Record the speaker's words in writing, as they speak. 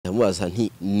ndamubaza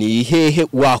nti ni hehe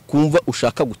wakumva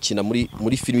ushaka gukina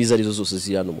muri filimi zarizo zose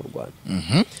ziri hano mu Rwanda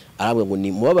arabwa ngo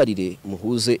ni mubabarire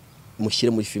muhuze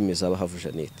mushyire muri filime za Bahavu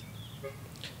Jeannette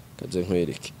kaze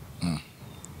nkwereke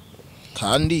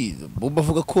kandi Buba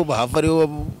avuga ko Bahavu ari we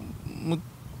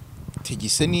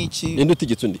mutigise niki indi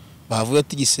utigitse undi Bahavu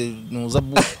yatigise nuza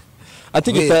Buba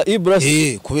atigita IBRA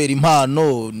kubera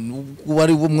impano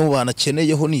wari bumwe mu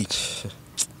banakeneyeho niki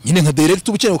nyine nka direct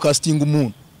ubukeneye casting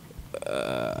umuntu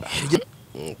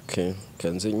okay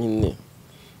kanze nyine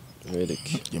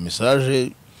nkwereke iyo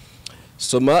message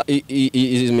soma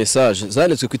izi message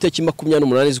zanditswe ku itariki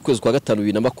 28 z'ukwezi kwa 5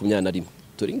 2021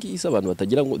 dore ngize abantu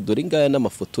batagira ngo dore ngaya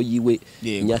n'amafoto yiwe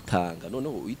nyatanga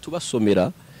noneho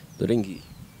uyitubasomera dore ngiye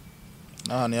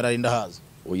none yararinda haza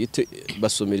uyite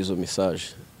basomera izo message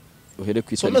uhere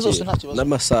ku itariki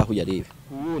n'amasaha yarebe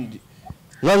ubundi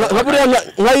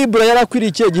nka IBRA yarakwiriye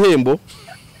ikihe gihembo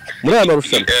muri aya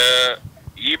marushanwa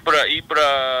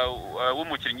IBRA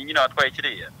w'umukinnyi nyine watwaye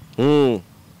kiriya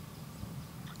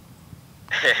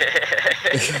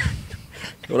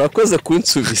urakoze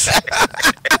kunsubiza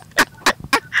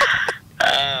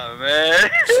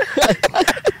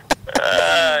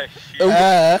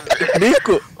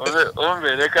Niko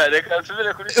umbe reka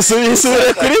nsubire kuri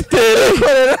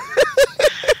telefone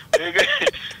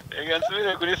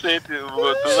nsubire kuri site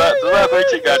ubwo tuzakora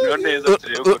ikiganiro neza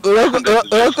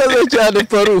urakoze cyane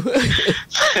paru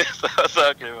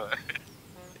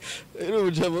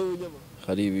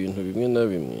hari ibintu bimwe na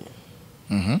bimwe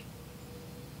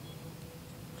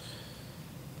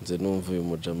nze numva uyu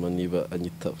mujama niba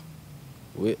anyitaba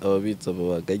we ababitsa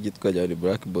babaga gitwa cyane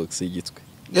black box y'igitwe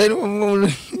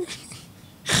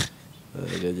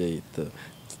yajya yita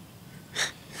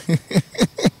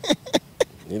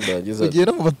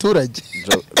ugera mu baturage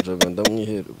jaga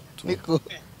ndamwihera niko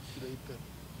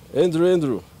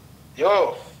Andrew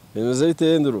yo bimeze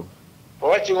bite Andrew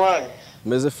wakiwanye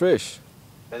meze fresh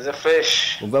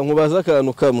umva nkubaza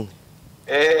akantu kamwe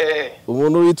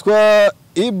umuntu witwa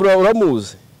IBRA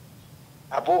uramuzi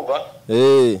ABOUBA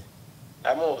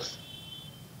amuzi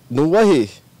nuwahe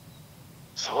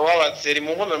so wabatseri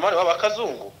mu nkomero mari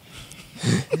wabakazungu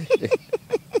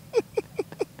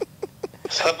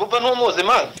ABOUBA ntumuzi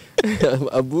man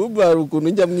ABOUBA ukuntu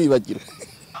njya mwibagira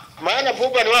man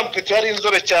ABOUBA ni wa mpeti yari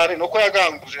inzobe cyane nuko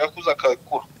yaganguje yakuza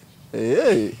akakura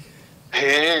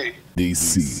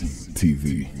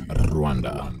DCTV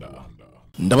Rwanda.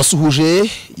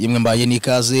 Ndabasuhuje yemwe mbaye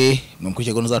nikaze mu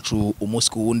kiganiro zacu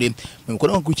umunsi ku wundi mu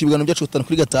gukora ku kiganiro byacu 5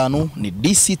 kuri 5 ni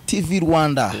DCTV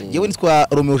Rwanda yewe nitwa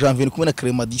Romeo Janvier kumwe na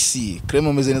Clement DC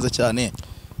Clement umeze neza cyane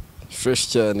fresh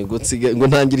cyane ngo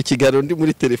ntangira ikiganiro ndi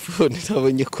muri telefone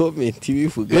nabonye comment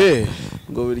bivuga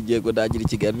ngo buri gihe ngo ntangira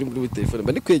ikiganiro ndi muri telefone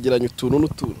mba ndi kwegeranya utuntu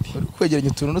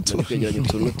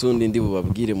n'utundi ndi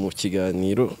bubabwire mu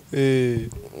kiganiro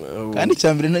kandi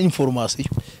cyambere na information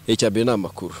cyambere na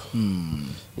makuru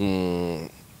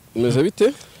umeze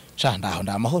bite cha ndaho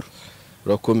ndamahoro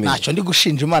urakomeye naco ndi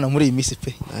gushinja Imana muri iyi misi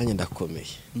pe nanjye ndakomeye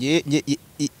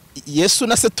Yesu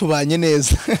na se tubanye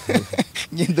neza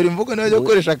ngendura imvugo nayo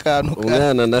gukoresha akantu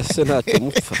umwana na se ntacyo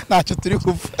mupfa ntacyo turi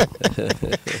gupfa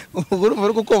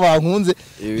urumva kuko bankunze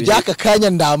byaka kanya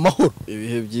ndamahoro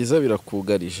ibihe byiza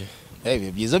birakugarije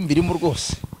ibihe byiza mbirimo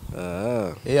rwose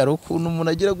ari ukuntu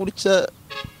umuntu agira gutya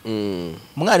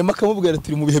mwarimu akamubwira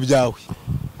turi mu bihe byawe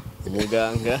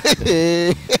umuganga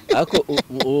ako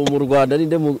mu Rwanda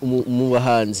ninde mu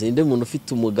bahanzi ninde muntu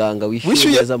ufite umuganga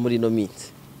wishyuye neza muri no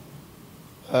minsi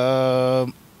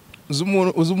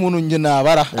umuntu nge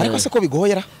nabara ariko se ko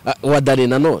bigoyera wa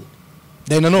Darena none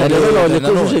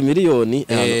kuje miliyoni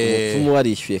umupfumu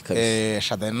warishyuye kabisa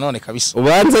shadana none kabisa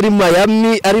ubanza ari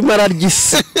Miami ari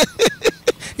marargise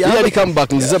yari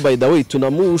comeback nziza by the way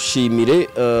tunamushimire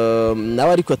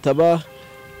nawe ariko ataba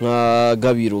nka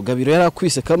Gabiro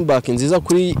yarakwise comeback nziza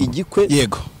kuri igikwe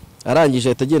yego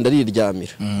arangije atagenda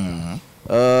ariryamira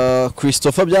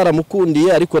Christopher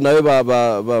byaramukundiye ariko nawe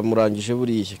bamurangije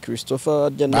buriye Christopher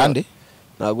arya nande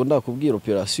ntago ndakubwira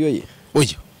operation ye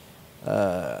oya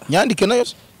nyandike nayo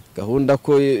gahunda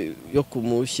ko yo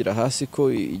kumushyira hasi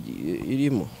ko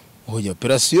irimo oya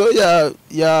operation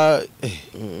ya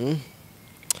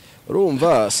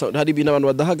urumva hari ibintu abantu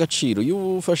badaha agaciro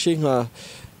yufashe nka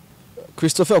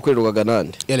Christopher akorerwaga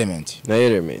nande Element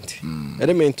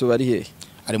bari he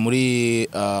ari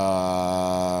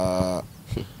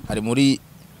muri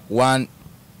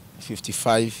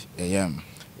 1:55 AM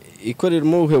ikorera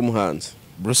mu uhe muhanzi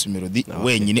Bruce Melody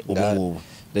wenyine ubu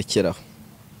rekeraho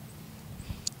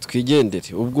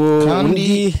twigendere ubwo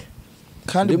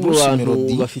kandi Bruce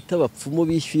Melody bafite abapfumu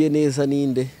bishyuye neza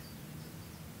ninde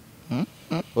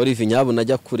Olive nyabo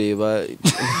najya kureba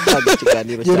nta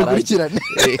kiganiro cyarakurikirane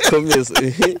komeza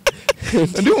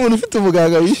ndi umuntu ufite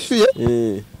umuganga wishyuye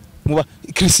muba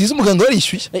Christize umuganga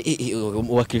warishyuye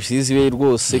uwa Christize we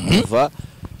rwose kuva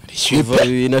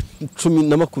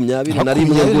 2021 na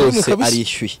rimwe rwose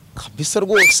arishyuye kabisa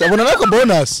rwose abona nako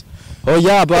bonus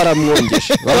oya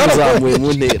baramwongeje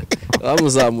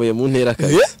bamuzamuye mu ntera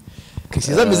kazi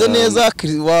Christize ameze neza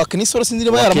wa Kenisoro sinzi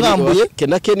niba yaramwambuye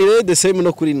Kenakeni the same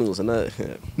no kuri nuza na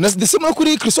the same no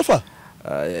kuri Christopher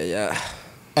ya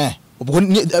ubwo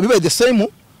abibaye the same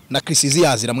na Christize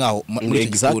yazira mwaho muri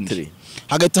exactly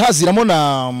hagati haziramo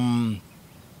na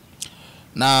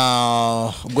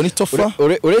ubwo ni Tofa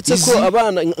uretse ko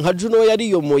abana nka Juno yari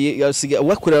yomoye yasiga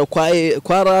wakorera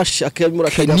kwa Rush akemura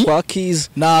kanya kwa Kiz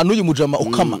na n'uyu mujama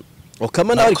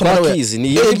Okama nawe kwa Kiz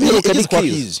ni yiruka ni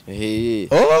Kiz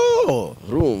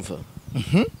rumva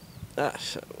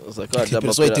uzakora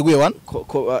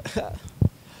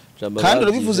jambo kandi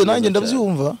urabivuze nanjye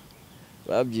ndabyumva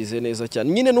babyize neza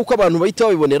cyane nyine nuko abantu bahita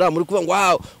babibonera muri kuvuga ngo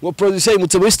wow ngo producer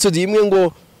yimutse muri studio imwe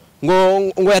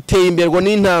ngo yateye imbere ngo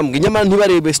n'intambwe nyamara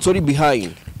ntibarebe story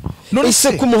behind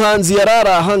ese ko umuhanzi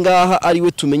yarara aha ngaha ari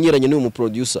we tumenyeranye n'uyu mu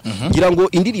producer ngira ngo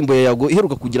indirimbo ya Yago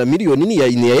iheruka kugira miliyoni ni ya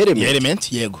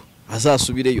Element yego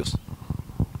azasubire yose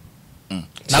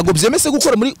ntago byemese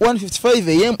gukora muri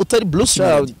 155 am utari blues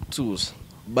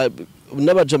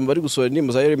n'abajama bari gusohora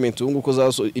indirimbo za Element ubu nguko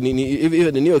zaso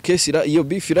niyo case iyo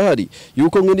beef irahari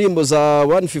yuko nk'indirimbo za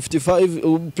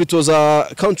 155 plutôt za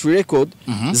country record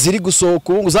ziri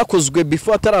gusohoka ubu zakozwe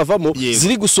before ataravamo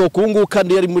ziri gusohoka ubu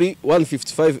kandi yari muri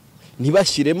 155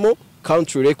 ntibashyiremo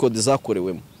country record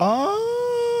zakorewemo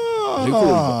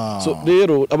so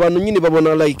rero abantu nyine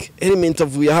babona like Element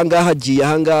avuye ahangaha agiye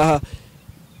ahangaha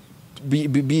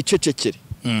bicecekere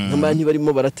ntamani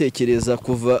barimo baratekereza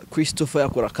kuva Christopher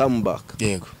yakora comeback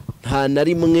yego nta na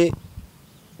rimwe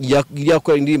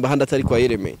yakora indirimbo handa atari kwa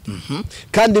Element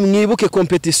kandi mwibuke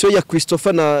competition ya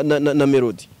Christopher na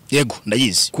Melody yego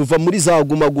ndayizi kuva muri za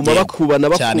guma bakubana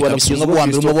kugeza uwa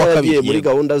mbere mu wa kabiri muri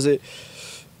gahunda ze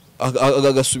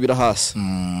agasubira hasi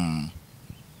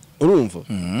urumva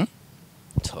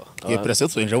iyo presse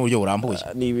tsoinje mu buryo burambuye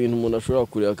ni ibintu umuntu ashobora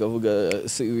kureba akavuga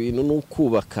ibintu no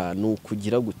kubaka no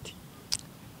kugira gute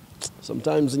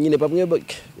sometimes nyine bamwe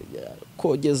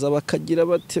kogeza bakagira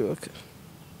bate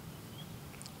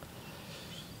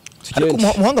ariko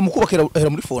umuhanga mu kubaka hera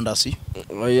muri fondation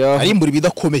ari imburi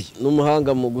bidakomeye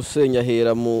n'umuhanga mu gusenya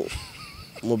hera mu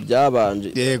byabanje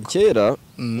kera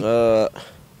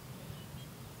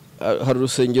hari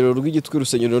urusengero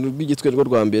rw'igitwe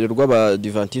rwa mbere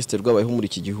rw'abadivantiste rwabayeho muri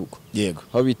iki gihugu yego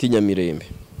aho bita Nyamirembe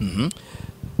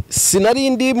sinari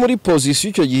ndi muri position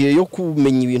icyo gihe yo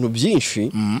kumenya ibintu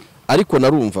byinshi ariko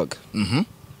narumvaga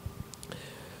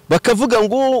bakavuga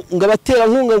ngo abatera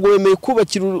nkunga ngo wemeye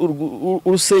kubakira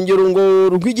urusengero ngo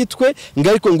rw'igitwe ngo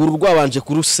ariko ngo rwabanje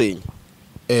kurusenya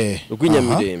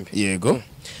rw'Inyamirembe yego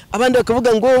abandi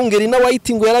bakavuga ngo ngeri na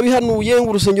White ngo yarabihanuye ngo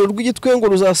urusengero rw'igitwe ngo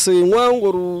ruzasenywa ngo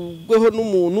rugweho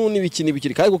n'umuntu n'ibikini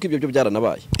kandi kuko ibyo byo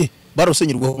byaranabaye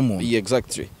barusenyirwaho umuntu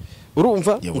exactly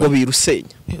urumva ngo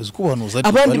birusenya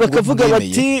abandi bakavuga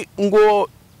bati ngo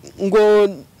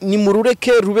ni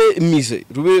murureke rube mize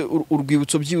rube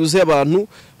urwibutso byibuze abantu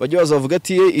bajye bazavuga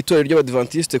ati itorero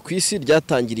ry'abadventiste kwisi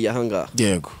ryatangiriye ahangaha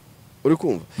yego uri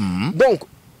kumva donc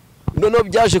none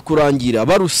byaje kurangira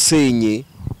barusenye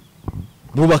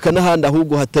bubaka n'ahandi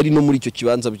ahubwo hatari no muri icyo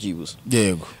kibanza byibuze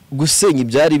yego gusenya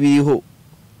ibyari biriho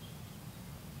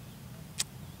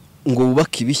ngo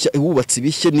wubatse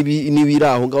ibishye n'ibiri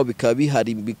aho ngaho bikaba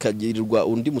bihari bikagirirwa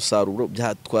undi musaruro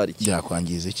byatwara iki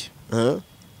byakwangiza iki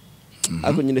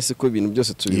ariko nyine siko ibintu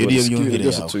byose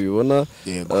tubibona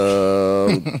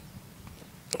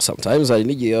sometimes hari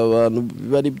n'igihe abantu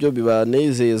bari byo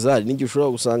bibanezeza hari n'igihe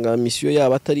ushobora gusanga misiyo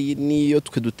yabo atari niyo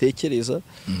twe dutekereza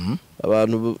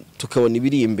abantu tukabona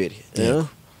ibiri imbere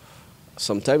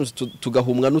sometimes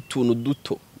tugahumwa n'utuntu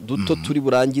duto turi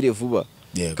burangire vuba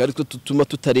kandi tutuma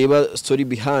tutareba story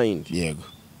behind yego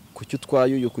kucyo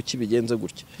twayuye kuki bigenze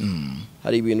gutya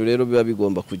hari ibintu rero biba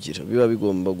bigomba kugira biba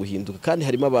bigomba guhinduka kandi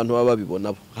harimo abantu baba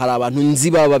babibona hari abantu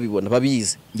nzi baba babibona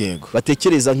babizi yego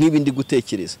batekereza nk'ibindi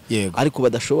gutekereza ariko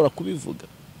badashobora kubivuga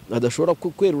badashobora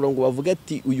kwerura ngo bavuge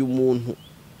ati uyu muntu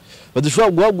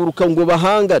badashobora guhaguruka ngo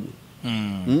bahangane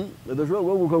badashobora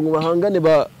guhaguruka ngo bahangane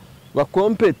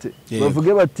bakompete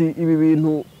bavuge bati ibi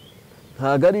bintu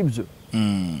ntago ari byo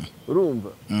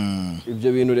urumva ibyo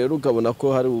bintu rero ukabona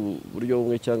ko hari uburyo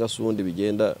bumwe cyangwa se ubundi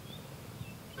bigenda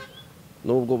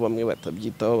nubwo bamwe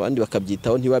batabyitaho abandi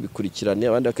bakabyitaho ntibabikurikirane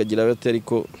abandi bakagira bate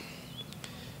ariko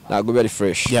ntago bari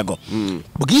fresh yego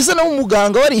bwiza nawe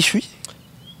umuganga warishyuye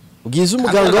ubwiza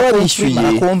umuganga warishyuye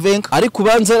ariko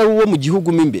ubanza ari uwo mu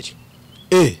gihugu mo imbere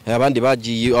abandi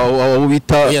bagiye aho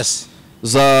bita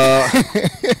za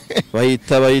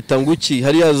bahita nguki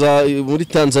hariya za muri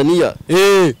Tanzania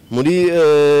muri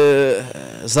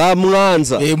za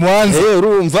Mwanza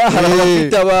urumva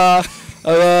harabafite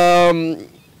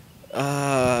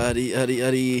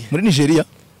ari muri Nigeria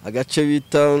agace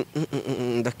bita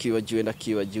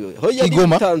ndakibagiwe hoya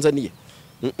ni Tanzania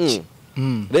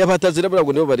reba batazira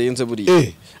burago nibo barenze buriya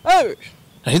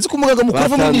ahinze kumugaga mukuru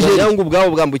muri Nigeria yangu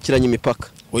ubwabo bwambukiranya imipaka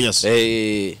oyas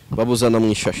babuzana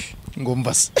mu ishashi ngo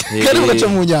mbase kari baca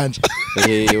mu nyanja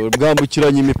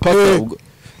bwambukiranya imipaka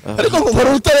ariko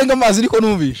ngo utarenga amazi ariko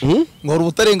numvisha ngo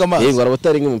utarenga amazi ngo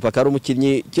utarenga imipaka ari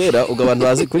umukinnyi kera ubwo abantu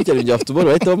bazi kuri cyane bya football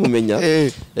bahita bamumenya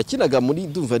yakinaga muri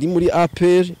ndumva ari muri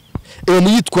APR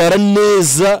niyitwara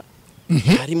neza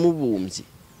ari mubumbyi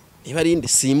niba ari indi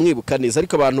simwibuka neza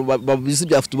ariko abantu babizi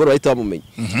bya football bahita bamumenya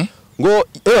ngo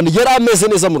yari ameze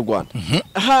neza mu Rwanda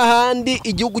hahandi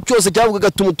igihugu cyose cyavugaga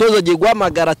ati umutoza agiye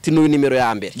guhamagara ati n'uyu nimero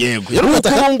ya mbere yego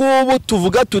ngubu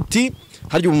tuvuga tuti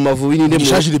harya mu Mavubi ninde mu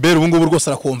Gishaje Libere ubu ngubu rwose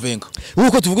arakonvenga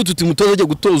nkuko tuvuga tuti umutoza agiye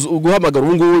guhamagara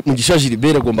ubu ngubu mu Gishaje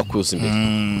Libere agomba kuza imbere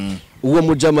uwo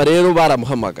mujama rero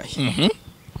baramuhamagaye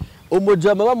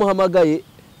umujama bamuhamagaye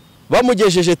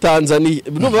bamugejeje Tanzania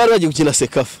nubwo bari bagiye gukina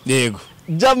Sekafa yego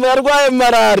jama yarwaye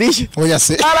malaria oya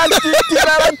se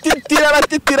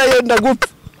aratitira yenda gupfa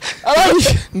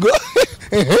ngo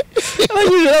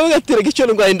abagatira gico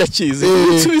ndwaye ndakize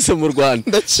nsubize mu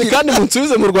Rwanda kandi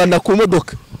munsubize mu Rwanda ku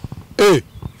modoka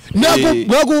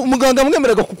ntabwo muganga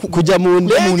mwemeraga kujya mu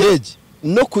ndege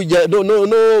no kujya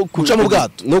no kuca mu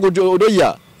bwato no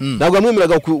kujya ntabwo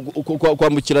amwemeraga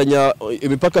kwambukiranya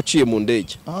imipaka aciye mu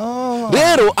ndege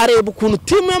rero areba ukuntu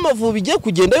timu y'Amavubi igiye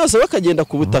kugenda yose bakagenda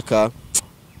ku butaka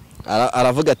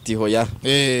aravuga ati hoya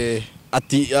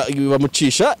ati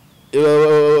bamucisha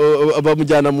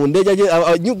bamujyana mu ndege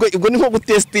ubwo ni nko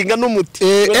gutestinga n'umuti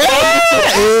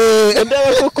ndaba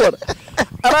gukora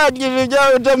arangije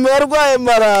jama yarwaye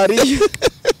malaria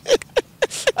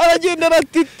aragenda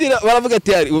aratitira baravuga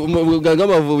ati umuganga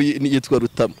w'Amavubi yitwa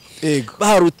Rutamu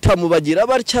barutamu bagira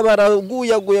barya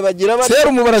baraguyaguye bagira barya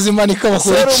serumu barazimanika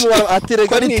bakora serumu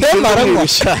atereka n'itemara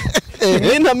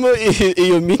n'intamo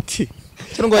iyo miti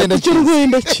cyangwa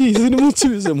ndakizi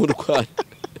n'umunsubize mu Rwanda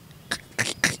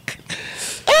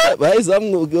baheza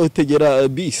mwotegera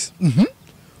bisi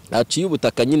aciye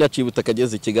ubutaka nyine aciye ubutaka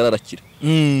ageze Kigali arakira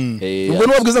ubwo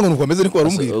n'ubabwiza ngo nukomeze niko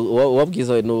warumbwira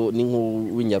wabwiza ni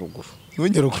nk'uw'inyaruguru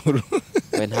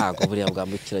we ntago buriya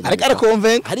bwambukiranye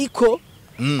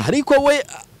ariko we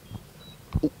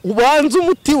ubanza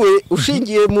umuti we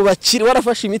ushingiye mu bakire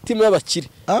warafashe imitima y'abakire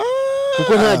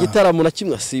kuko nta gitaramo na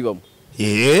kimwe asibamo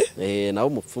nawe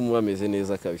umupfumu bameze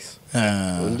neza kabisa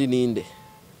undi ninde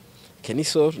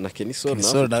Kenisol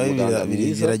nawe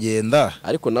biragenda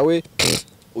ariko nawe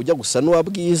ujya gusa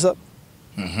n'uwabwiza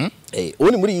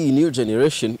uri muri iyi new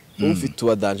generation ufite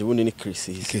ubadanje bundi ni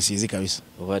Krisizi kabisa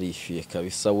barishyuye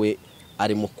kabisa we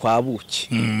ari mu kwabuki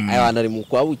ayana ari mu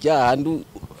kwabuki ahandi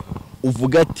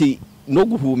uvuga ati no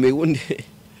guhumeka undi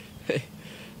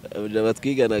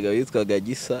abatwiganaga witwaga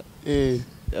Gisa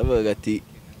yavuga ati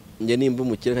nge nimba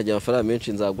umukire nkajya amafaranga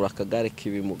menshi nzagura akagare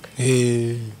k'ibimuga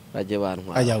bajye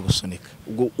bantwara ajya gusunika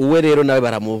uwe rero nawe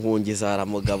baramuhungiza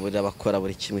aramugaburira bakora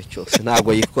buri kimwe cyose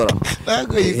ntago yikora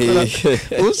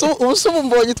ubu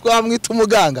mbonye twamwita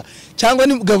umuganga cyangwa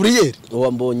ni Gabriel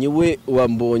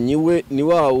wambonye we ni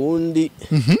wa wundi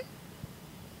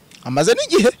amaze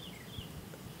n'igihe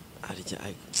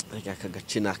arya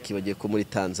akagace nakibagiye ko muri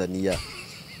Tanzania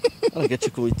agace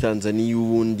ko muri Tanzania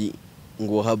ubundi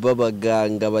ngo haba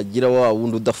abaganga bagira wa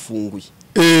wundi udafunguye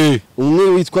umwe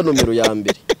witwa nomero ya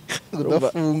mbere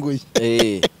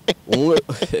udafunguye umwe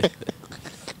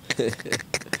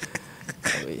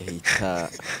hita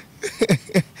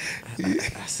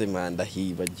asemanda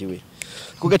hibagiwe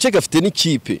ku gace gafite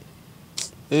n'ikipe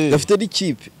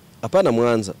apana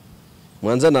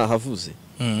Mwanza nahavuze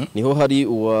niho hari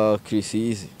uwa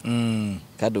Krisizi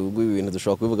kandi ubwo ibintu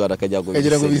dushobora kubivuga bakajya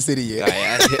ngo biseriye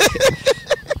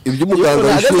ibyo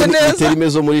umuganga yishyuye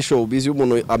imezo muri showbiz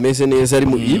y'umuntu ameze neza ari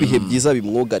mu ibihe byiza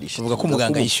bimwugarisha uvuga ko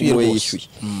umuganga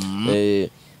yishyuye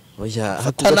oya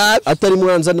atari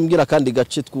Mwanza nimbwira kandi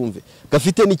gace twumve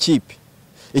gafite n'ikipe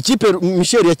ikipe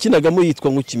Michel yakinagamo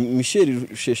yitwa ngo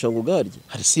Michel Sheshango garye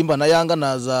hari Simba na Yanga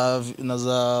na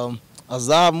za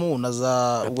Azamu na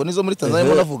za ubwo nizo muri Tanzania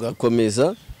mo navuga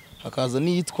komeza hakaza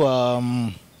niyitwa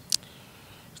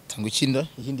tango ikinda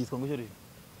ikindi yitwa ngo cyo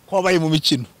kwabaye mu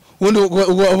mikino ubundi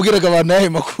ubwiraga abantu yahe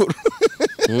makuru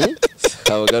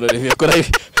abagarore bikora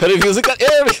reviews ka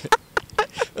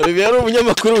review ari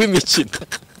umunyamakuru w'imikino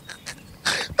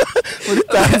muri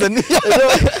Tanzania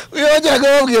uyo wajyaga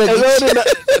babwira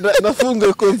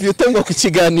nafunguye computer ngo ku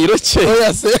kiganiro cye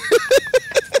oya se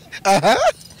aha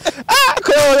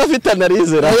ko bafite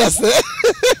analize oya se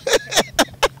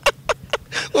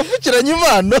ufukiranye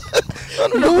impano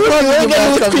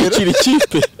n'utwikira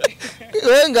ikipe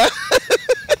wenga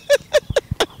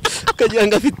kagira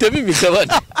ngo afitemo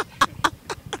imigabane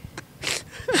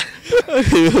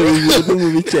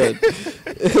n'umubi cyane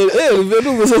bivuye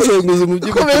n'umusesenguzi mu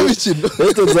by'imikino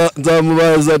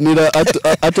nzamubazanira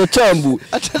atacambu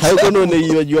ariko none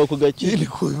yibagiwe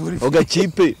ako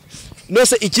gakipe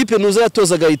nose ikipe nuza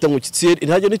yatoza agahita ngo Tsiyeri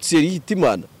ntajya ni Tsiyeri yita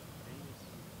Imana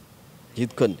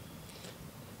yitwa nde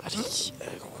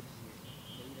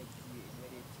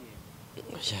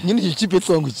nyine ikipe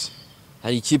twangutse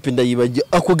hari ikipe ndayibagiye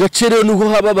ako gace rero nuho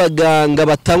haba abaganga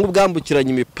batanga ubwambukiranya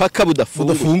imipaka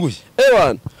budafunguye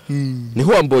ewana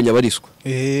niho wambonye abariswa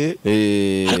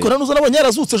ariko nanuza nabonye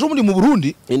yarazutse ejo muri mu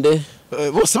Burundi inde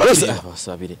bose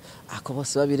babire ako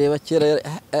bose babireba kera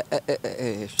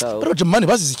barabajamani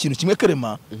bazize ikintu kimwe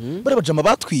Clement barabajama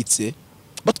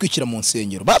batwikira mu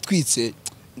nsengero batwitse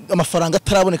amafaranga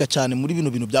ataraboneka cyane muri bino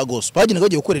bintu bya gospel baginaga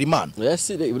bagiye gukorera Imana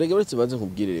yasire iburege buretse banze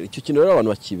nkubwire rero icyo kintu rero abantu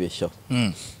bakibeshyaho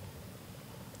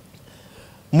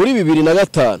muri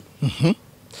 2005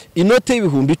 inote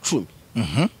y'ibihumbi 10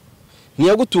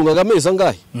 ntiyagutungaga amezi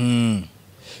angahe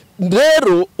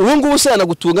rero ubu ngubu se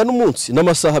yanagutunga n'umunsi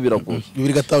n'amasaha biragoye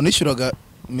 2005 nishyuraga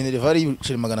minervari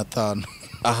y'ibiceri 500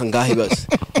 aha ngahe base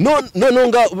none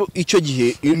nga icyo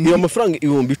gihe iyo mafaranga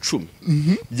ibihumbi 10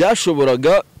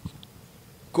 byashoboraga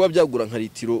kuba byagura nka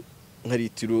litiro nka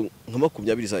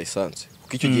 20 za essence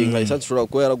kuko icyo gihe nka essence ushobora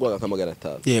kuba yaragwaga nka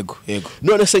 500 yego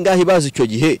none se ngahe bazi icyo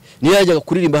gihe niyo yajyaga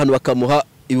kuririmba ahantu bakamuha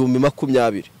ibihumbi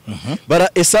 20 bara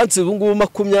essence ubu ngubu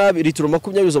 20 litiro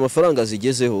 20 z'amafaranga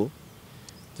zigezeho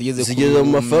zigeze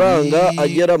mu mafaranga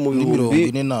agera mu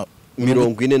bihumbi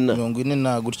 40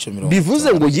 na gutyo 40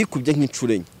 bivuze ngo yikubye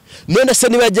nk'incurenye none se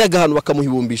niba yajyaga ahantu bakamuha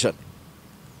 100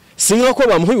 singa ko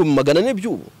bamuha 400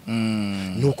 by'ubu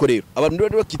nuko rero abantu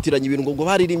rero bakitiranya ibintu ngo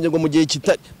baririmbye ngo mu gihe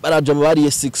kitari baraje mu bariye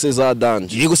 6 za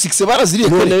danje yego 6 baraziriye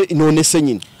none se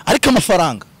nyine ariko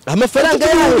amafaranga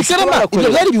ibyo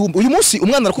byari ibihumbi uyu munsi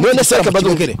umwana none se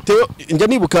akabadogere njya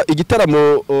nibuka igitaramo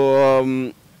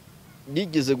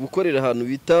nigeze gukorera ahantu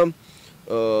bita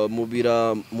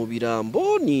mu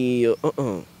birambo ni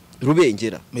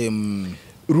Rubengera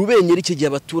icyo gihe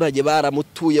abaturage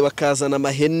baramutuye bakazana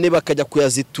amahene bakajya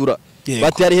kuyazitura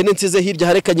batari ihene nsize hirya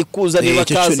harekanye kuzana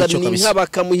bakazana inka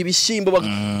bakamuha ibishyimbo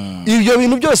ibyo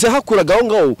bintu byose hakuraga aho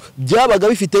ngaho byabaga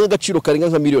bifite agaciro karenga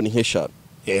nka miliyoni nk'eshanu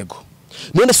yego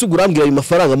none se ugurambwira ayo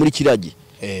mafaranga muri kiriya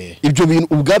ibyo bintu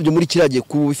ubwabyo muri kiriya gihe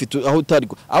kuba bifite aho utari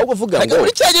aho kuvuga ngo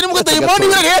muri kiriya gihe nibwo dayimoni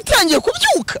ibere yatangiye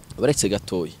kubyuka baretse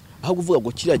gatoya aho kuvuga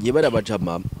ngo kiriya gihe bari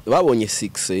abajama babonye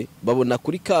 6 babona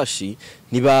kuri kashi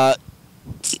niba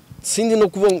sindi no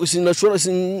kuvuga sinashora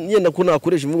yenda ko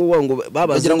nakoresha imvugo ngo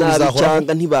babagira ngo bizahora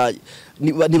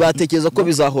ntibatekereza ko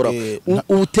bizahora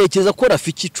utekereza ko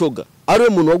Rafiki Coga ari we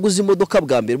muntu waguze imodoka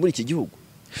bwa mbere muri iki gihugu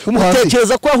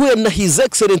utekereza ko ahuye na his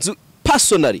excellence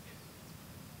personally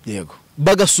yego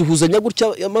bagasuhuzanya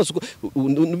gutya amaso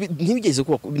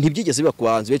ntibyigeze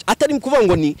bakubanze atari kuvuga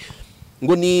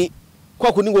ngo ni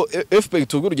kwa kundi ngo FPR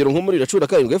tugurugero nko muri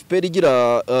 17 FPR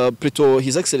igira preto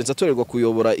his excellence atorerwa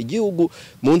kuyobora igihugu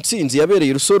mu ntsinzi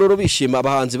yabereye Rusororo bishima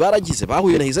abahanzi baragize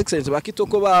bahuye na his excellence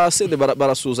bakitoko basende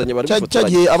barasuzanya bari gufotora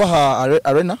cyagiye abaha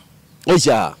arena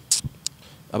oya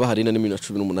abaha arena ni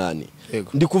 2018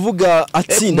 ndi kuvuga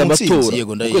atsinda amatora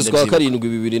kwezi kwa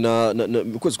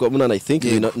 7 kwezi kwa 8 I think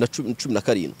na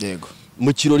 17 yego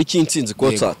mu kirori cy'intsinzi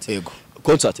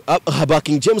concert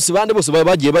King James bande bose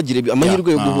bagiye bagira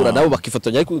amahirwe yo guhura nabo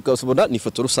bakifatanya ariko ukasubona ni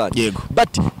foto rusange but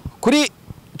kuri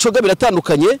Coga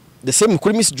biratandukanye the same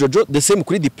kuri Miss Jojo the same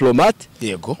kuri Diplomate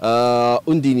yego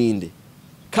undi ninde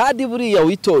kandi buriya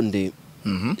witonde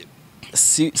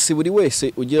si buri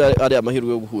wese ugira ari amahirwe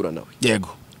yo guhura nawe yego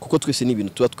kuko twese ni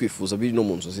ibintu tuba twifuza biri no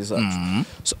mu nzozi zacu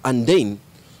so and then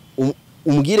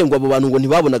umbwire ngo abo bantu ngo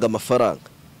ntibabonaga amafaranga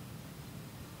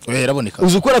yaraboneka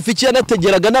uzi ko Rafiki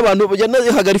yanategeraga n'abantu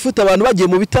yanahagara ifite abantu bagiye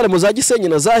mu bitaramo za Gisenyi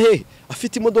na za hehe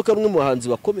afite imodoka rumwe mu bahanzi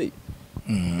bakomeye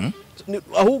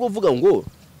ahubwo uvuga ngo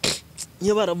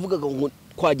niyo baravugaga ngo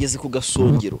twageze ku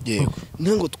gasongero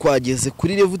ntango twageze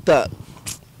kuri revuta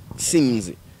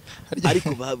sinzi ariko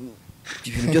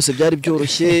ibintu byose byari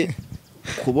byoroshye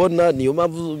kubona niyo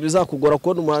mpamvu bizakugora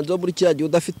kubona umuhanzi wo muri kiriya gihe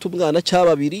udafite umwana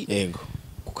cy'ababiri yego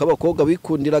kuko abakobwa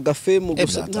bikundira gafe mu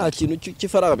gusa nta kintu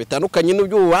cy'ifaranga bitandukanye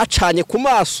n'ubyo wacanye ku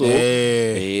maso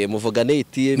muvuga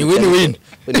neti ni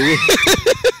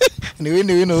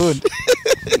win ubundi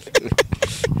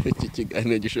iki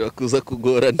kiganiro gishobora kuza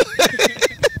kugorana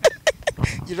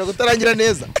gishobora kutarangira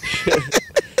neza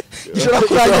gishobora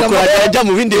kurangira ajya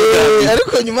mu bindi biganiro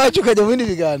ariko nyuma yacu ukajya mu bindi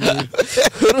biganiro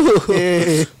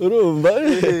urumva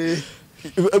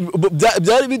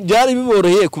byari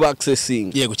biboroheye kuba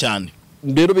accessing yego cyane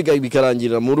rero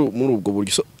bikarangirira muri ubwo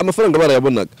buryo so amafaranga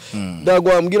barayabonaga ndago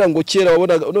wambwira ngo kera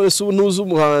wabonaga none se ntuzi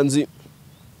umuhanzi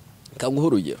kanguho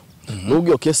urugero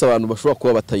nubwo kese abantu bashobora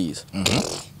kuba batayiza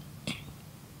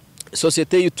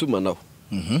societe y'itumanaho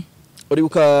uri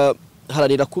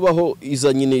ukaharanira kubaho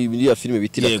iza nyine iriya filime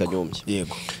bitira Kanyombya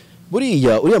yego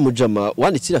buriya uriya mujama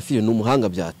wanditse iriya filime n'umuhanga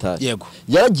byatari yego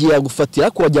yaragiye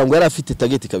gufatira ko wagira ngo yari afite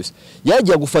target kabisa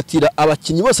yaragiye gufatira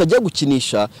abakinyi bose ajya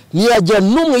gukinisha ntiyagira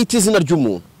n'umwe yita izina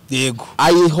ry'umuntu yego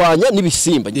ayihwanya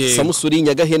n'ibisimba Samusuri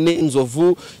Nyagahene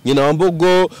Inzovu nyina wa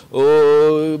Mbogo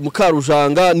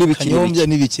Mukarujanga n'ibikini Kanyombya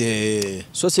n'ibike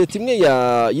societe imwe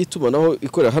yitumanaho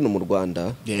ikorera hano mu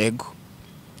Rwanda yego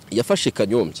yafashe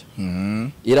Kanyombya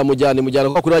iramujyana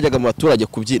ko kuri bajyaga mu baturage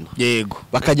kubyina yego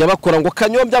bakajya bakora ngo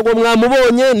Kanyombya ngo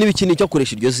mwamubonye n'ibikini cyo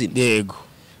akoresha iryo zina yego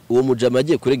uwo mujama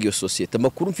agiye kurega iyo societe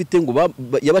amakuru mfite ngo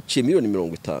yabaciye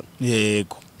 $50,000,000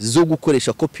 yego zo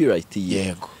gukoresha copyright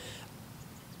yego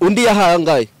undi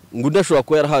yahangaye ngo ndashobora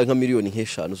kuba yarahawe nka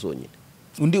 $5,000,000 zonyine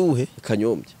undi uhe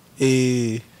Kanyombya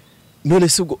none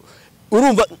se ubwo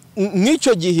urumva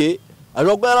nk'icyo gihe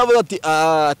ariko yaravuga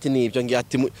ati nibyo ngiye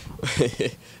ati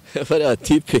bari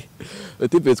atipe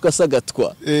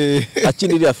twasagatwa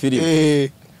akinira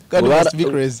filime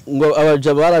ngo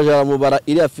abaja barajara mu bara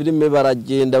iriya filime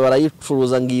baragenda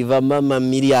barayicuruza ngivama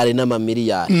amamiliyari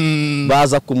n'amamiliyari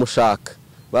baza kumushaka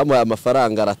bamuhaye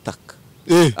amafaranga arataka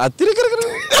ati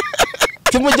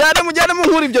mujyane mu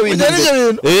nkuru ibyo bintu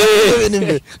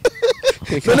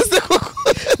none se koko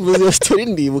muzi story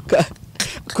ndibuka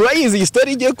kuba yizi iyi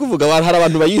story igiye kuvuga hari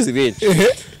abantu bayizi benshi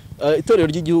itorero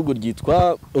ry'igihugu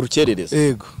ryitwa Urukerereza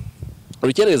yego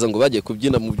Urukerereza ngo bagiye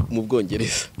kubyina mu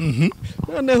Bwongereza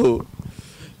noneho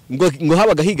ngo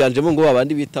habaga higanjemo ngo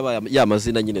babandi bita ya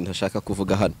mazina nyine ntashaka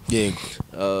kuvuga hano yego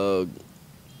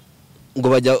ngo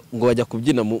bajya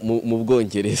kubyina mu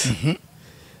Bwongereza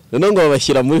noneho ngo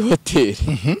babashyira muri hoteli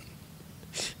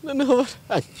noneho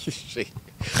barangije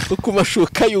ku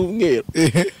mashuka y'umweru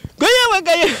ngo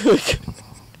yabaga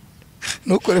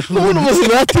nukoresha umuntu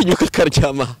muzima yatinyuka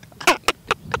akaryama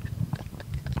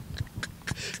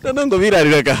noneho ngo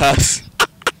birariraga hasi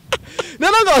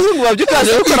noneho ngo abazungu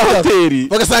babyukaje gukora hoteli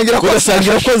bagasangira ko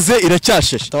ze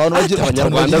iracyasheshe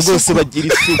abanyarwanda rwose bagira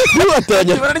isuku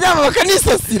bararyama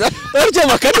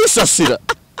bakanisasira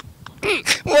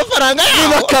mu mafaranga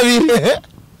yabo kabiri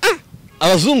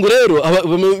abazungu rero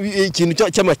ikintu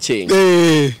cy'amakenga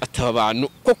ataba abantu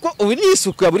koko ubu ni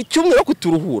isuku ya buri cyumwe yo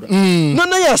kuturuhura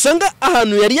none yasanga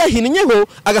ahantu yari yahinnyeho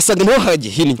agasanga niho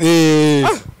hagihinnye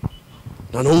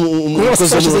none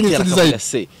umukozi w'umutekano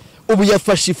se ubu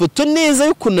yafashe ifoto neza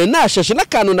y'ukuntu nashashe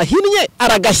n'akantu nahinnye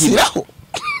aragahiraho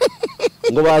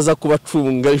ngo baza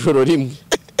kubacunga ijoro rimwe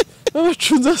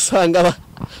babacunze asanga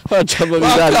abajama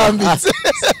bakambitse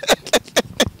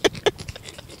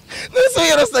nese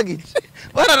yarasagije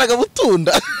bararaga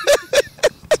butunda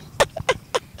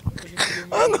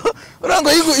urango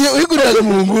yiguriraga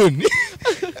mu nguni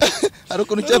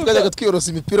ariko n'icyo twajyaga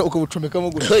twiyorosa imipira ukabucomekamo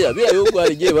gutya oya biya yo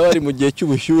gwarigiye baba bari mu gihe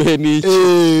cy'ubushyuhe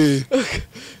n'iki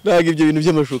naga ibyo bintu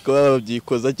by'amashuka baba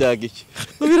babyikoza cyangwa iki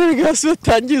birarega hasi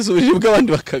batangiza uburiri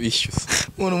bw'abandi bakabishyuza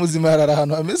umuntu muzima yarara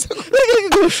ahantu hameze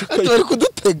bari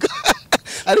kudutega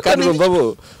ariko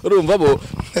urumva bo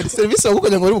hari service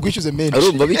ahubwo ngo bari bukwishyuze menshi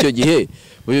urumva bicyo gihe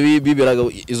biberaga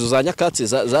izo za nyakatsi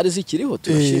zari zikiriho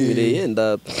turashimire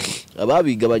yenda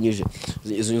ababigabanyije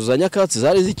izo za nyakatsi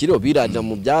zari zikiriho biranja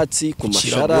mu byatsi ku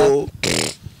mashara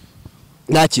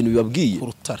nta kintu bibabwiye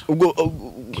ubwo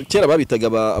kera babitaga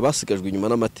abasigajwe inyuma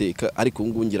n'amateka ariko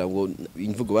ubu ngira ngo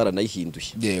imvugo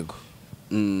baranayihinduye yego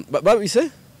babise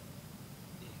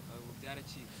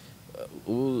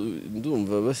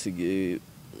ndumva basige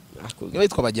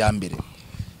bitwa abajyambere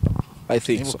I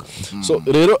think so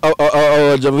rero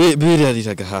abaja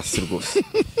birariraga hasi rwose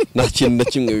nta kintu na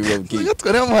kimwe bibabwiye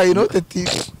twari muhaye inote ati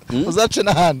uzace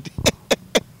n'ahandi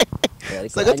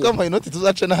saga twamuhaye inote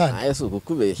tuzace n'ahandi ayo si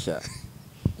ukukubeshya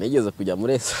nigeze kujya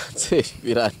muri esanseri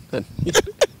birananira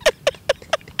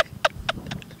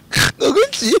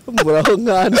uguki muraho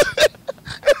nkana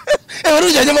wari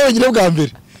ujyanyemo wenyine bwa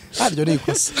mbere aryo ni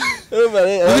ikosa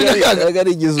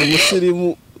arigize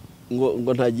umusirimu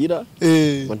ngo ntagira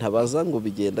ngo ntabaza ngo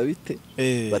bigenda bite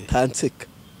batanseka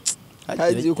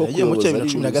hagiye yuko mu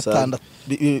 2016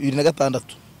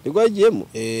 nibwo yagiyemo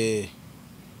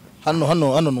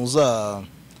hano nuza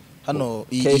hano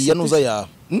iya nuza ya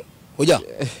oya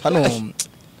hano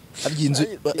abyinzu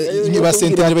inyuma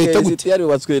centenary bayita gute yari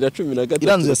watswe na 13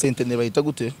 iranzu ya centenary bayita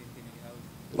gute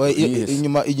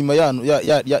inyuma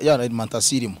ya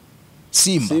alimentation irimo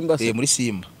Simba muri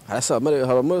Simba harasa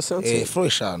habamo sense fro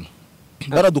eshanu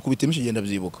baradukubita imishigenda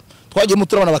byibuka twagiye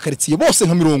muturabana bakaritsiye bose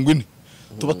nka 40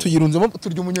 tuba tuyirunzemo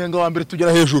turya umunyenga wa mbere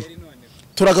tugera hejuru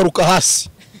turagaruka hasi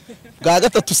bwa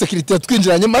gatatu security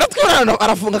twinjiranye maratwarana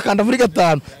arafunga kanda muri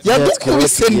gatanu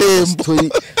yadukubise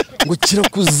ndembo ngo kira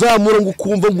kuzamura ngo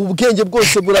kumva ngo ubwenge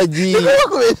bwose buragiye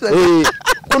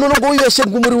kuno no wiyeshe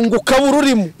ngo muri ngo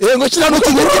kabururimo ngo kira no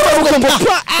kiguruka ngo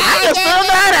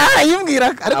pa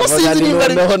yimbwira ariko sinzi nimba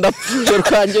ari naho ndapfuye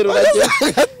rukangera urage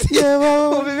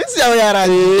ubibisi yawe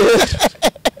yarangiye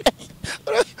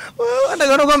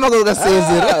ndagano gomba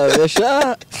kugasezera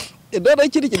besha ndana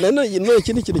kiri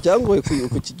kintu cyangoye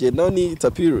kukigenda ni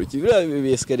tapiro kibira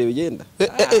biyeskare bigenda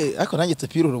ariko nanjye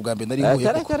tapiro ubwa mbere nari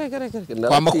ngoye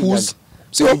kwa makuza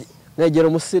sio negera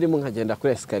umusirimu nkagenda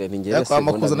kuri eskare ningere kwa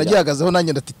makuza nagihagazeho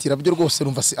nanjye ndatitira byo rwose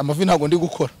numva amavi ntago ndi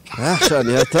gukora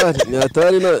ni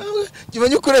hatari no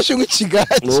kimenye ukoresha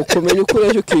nk'ikigage no kumenya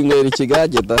ukoresha ukinywera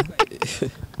ikigage da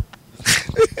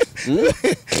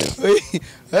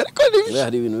ariko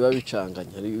hari ibintu biba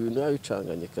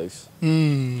bicanganye kabisa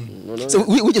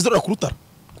wigeze ura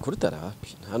kurutara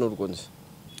hapi hano urwo nzi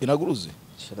inaguruze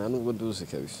cyane nubwo nduzi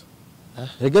kabisa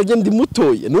rega bye ndi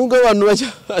mutoye nubwo abantu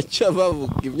bajya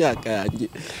bavuga imyaka yanjye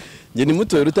nge ni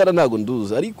mutoye rutara ntago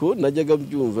nduzi ariko najyaga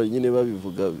byumva nyine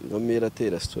babivuga nkamera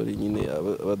tera story nyine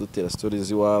abadutera stories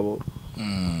iwabo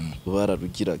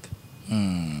bararugiraga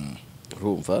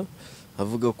urumva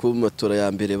avuga ko matora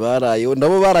ya mbere baraye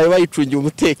nabo baraye bayicungiye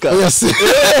umutekano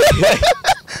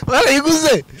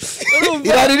barayiguze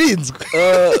iraririnzwe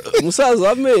musaza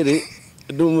wa mere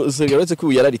n'umusigaretse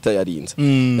ko yararita yarinze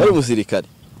yari umusirikare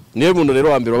niwe muntu rero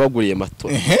wa mbere wabaguriye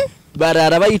matora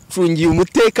barara bayicungiye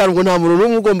umutekano ngo nta muntu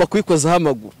n'umwe ugomba kwikozaho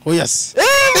amaguru oyase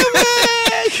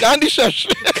kandi shashe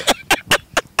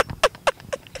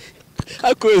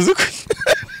akoze uko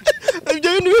ibyo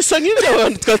bintu bisa nk'ibyo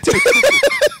abantu twatiri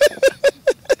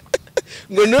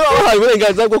ngo niwe wahaye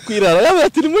uburenganzira bwo kwirara yabaye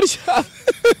ati ni muri cyane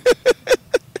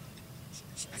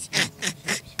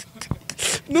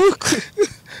nuko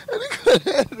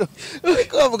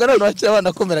ariko bavuga none bakira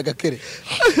abana komera gakere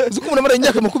uzi ko umuntu amara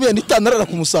imyaka 25 arara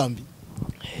ku musambi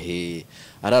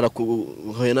arara ku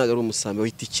hoye naga ari umusambi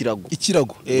wita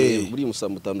ikirago muri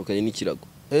musambi utandukanye n'ikirago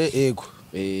yego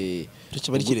cyo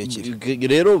kibari kirekire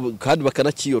rero kandi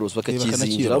bakanakiyoroza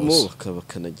bakakizingiramo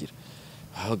bakanagira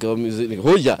abagabo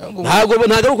hoya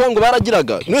ntago uko ngo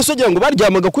baragiraga mwese ugira ngo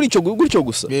baryamaga kuri icyo gutyo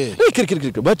gusa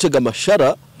bacaga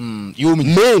amashara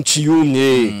menshi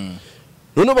yumye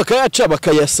none bakayaca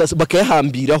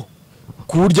bakayahambiraho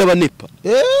ku buryo abanepa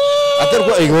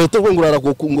atarwa ngo urara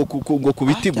ngo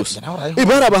kubiti gusa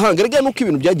bari abahanga rega nuko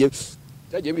ibintu byagiye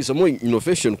bisamo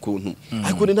innovation kuntu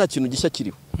ariko nta kintu gishya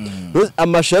kiriho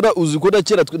amashara uzikora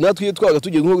kera natwe twaga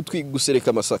tugiye nko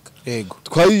gusereka amasaka yego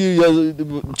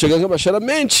twayicaga nk'amashara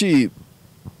menshi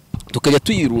tukajya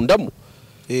tuyirundamo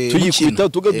tuyikubita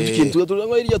tugadukintu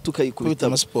hirya tukayikubita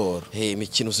amasiporo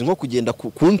imikino uzi nko kugenda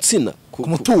ku nsina ku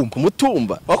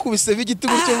mutumba wakubise b'igiti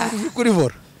gutyo kuri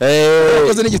vora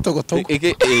wakoze n'igitogotogo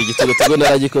igitogotogo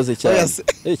naragikoze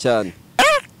cyane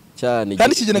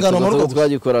kandi kigenagano mu rugo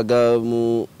twagikoraga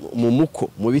mu muko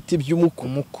mu biti by'umuko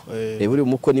buri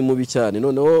muko ni mubi cyane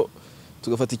noneho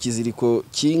tugafata ikiziriko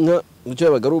cy'inka nicyo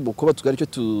yabaga ari umukoba tugari cyo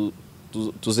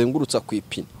tuzengurutsa ku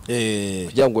ipine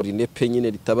kugira ngo rinepe nyine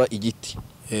ritaba igiti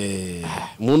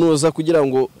umuntu uza kugira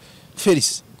ngo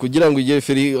igihe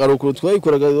feri ari ukuntu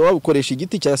twayikoraga wabukoresha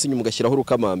igiti cyangwa se nyuma ugashyiraho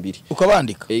urukamambiri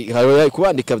ukabandika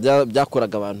kubandika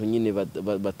byakoraga abantu nyine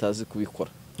batazi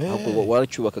kubikora ahubwo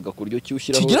waracyubakaga ku buryo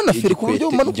cyushyiraho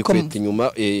igikwete inyuma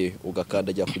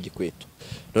ugakandajya ku gikweto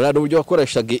none ari uburyo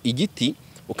wakoreshaga igiti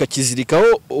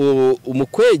ukakizirikaho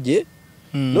umukwege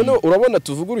none urabona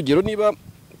tuvuga urugero niba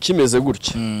kimeze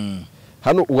gutya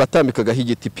hano ugatambikaga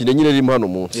igiti pine nyine ririmo hano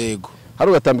munsi yego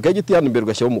hano ugatambikaho igiti hano imbere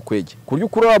ugashyiraho umukwege ku buryo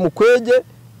ukura wa mukwege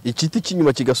igiti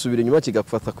cy'inyuma kigasubira inyuma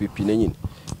kigafata ku ipine nyine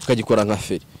tukagikora nka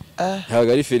feri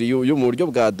ntabwo ari feri yo mu buryo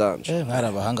bwa danje mwari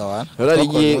abahanga wana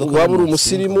naragiye waba uri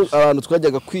umusirimu abantu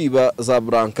twajyaga kwiba za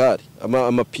burankari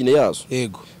amapine yazo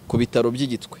yego ku bitaro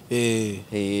by'igitwe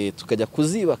tukajya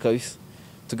kuziba kabisa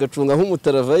tugacunga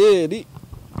nk'umutaravayeri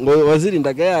ngo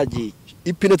wazirindaga yagiye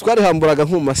ipine twarihamburaga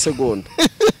nko mu masegonda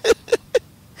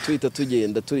tuhita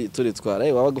tugenda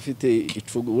turitwara wabaga ufite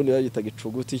icugu ubundi bagitaga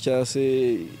icuguti cyangwa se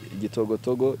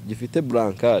igitogotogo gifite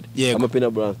burankari amapine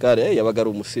ya burankari yabaga ari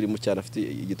umusirimu cyane afite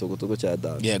igitogotogo cya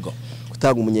danje yego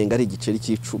gutanga umunyenga ari igiceri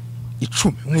cy'icumi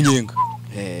umunyenga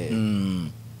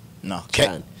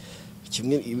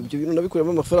kimwe ibyo bintu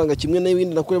nabikuremo amafaranga kimwe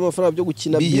n'ibindi nakuremo amafaranga byo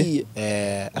gukina biye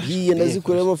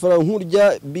nazikuremo amafaranga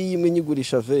nkurya biye imwe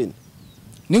nyigurisha veni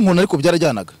n'inkuna ariko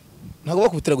byarajyanaga ntago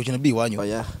bakubitira gukina biye wanyu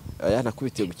aya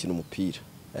nakubitiye gukina umupira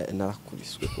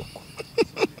narakubiswe koko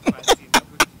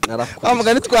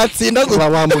amugani twatsinda ngo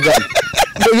bamugana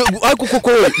ariko koko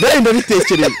ndenda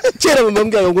bitekereye kera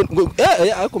bamambwira ngo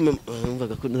ariko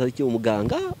mvaga ko ntari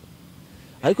umuganga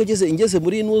ariko ngeze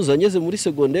muri nuza ngeze muri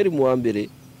secondaire mu wa mbere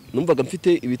numvaga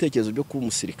mfite ibitekerezo byo kuba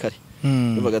umusirikare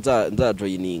numvaga nza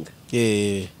joining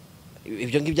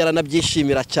ibyo ngibyo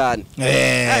aranabyishimira cyane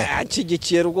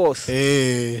anshyigikiye rwose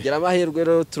ngira amahirwe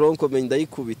rero tronkomenya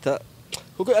ndayikubita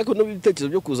kuko ariko n'ibitekerezo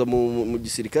byo kuza mu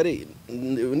gisirikare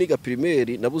niga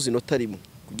primaire nabuze inota rimwe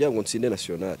kugira ngo nsinde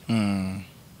national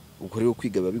ubwo rero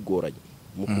kwiga biba bigoranye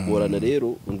mu kugorana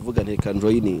rero mvuga nteka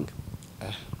joining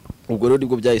ubwo rero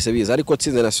nibwo byahise biza ariko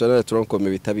tsinze national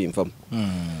tronkomenya bitabimvamo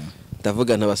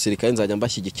ndavuga ntabasirikare nzajya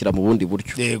mbashyigikira mu bundi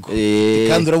buryo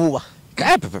kandi urabuba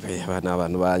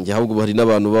abantu banjye ahubwo bari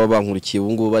n'abantu baba bankurikiye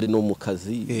ubu ngubu bari no mu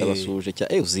kazi ndabasuje cya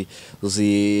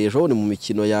uzi jone mu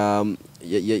mikino ya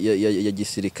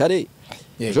gisirikare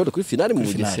jone kuri finale mu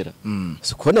Bugesera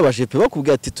kubona abajepe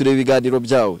bakubwira ati turebe ibiganiro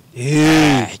byawe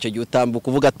icyo gihe utambuka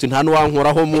uvuga ati nta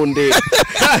n'uwankoraho mu ndebe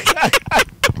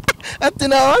ati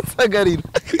nawansagarira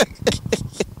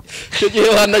icyo gihe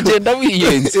wanagenda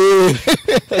wiyenze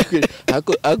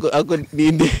ako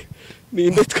ninde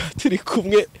twaturi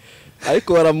kumwe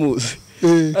ariko baramuzi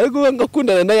ariko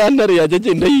ngakundana na yantare yajya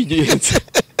agenda yigenza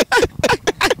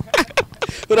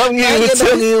uramwibutse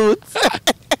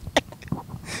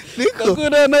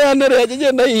ngakundana na yantare yajya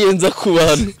agenda yiyenza ku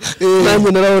bantu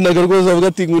nanjye narabonaga rwose avuga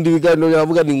ati nkunda ibiganiro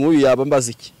yavuga ni nk'uyu yaba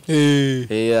mbaze iki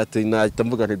ati nahita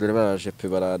mvuga nti dore barajepe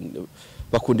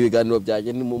bakunda ibiganiro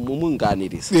byanjye ni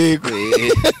mumunganiriza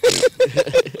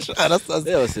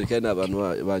arasaze abasirikare n'abantu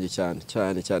banjye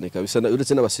cyane kabisa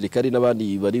uretse n'abasirikare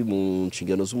n'abandi bari mu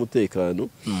nshingano z'umutekano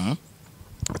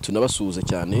tunabasuhuza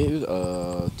cyane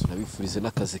tunabifurize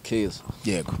n'akazi keza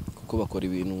yego kuko bakora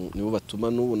ibintu nibo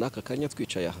batuma n'ubu n'aka kanya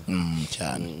twicaye aha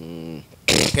cyane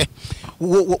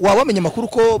wabamenye amakuru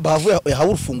ko bavuye yahawe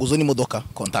urufunguzo n'imodoka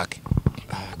contact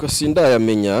ko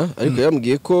sindayamenya ariko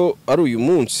yambwiye ko ari uyu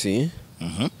munsi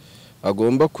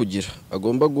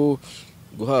agomba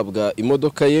guhabwa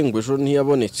imodoka ye ngo ejo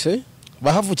ntiyabonetse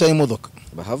bahavu cyangwa imodoka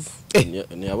bahavu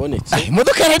ntiyabonetse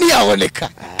imodoka yari ntiyaboneka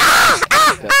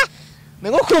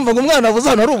Nengo kumva ngo umwana avuze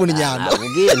hano ari ubunyanda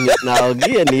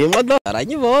nabwiye ni imodoka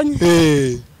aranyibonye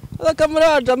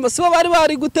akamuraje amasibo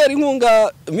bari gutera inkunga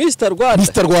Mr.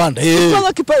 Rwanda ikibazo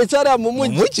kiparitse ari mu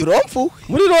mujyi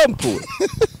muri rompu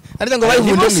ariko ngo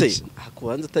bayivunje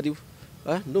akubanza atari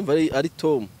ndumva ari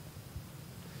Tom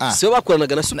siyo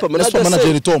bakoranaga na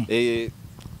supermanager Tom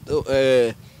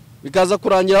bikaza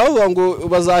kurangira aho ngo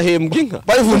bazahembwa inka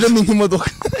bayivunje n'imodoka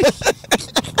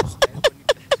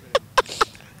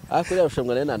akuriya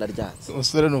rushamwa rero naryanze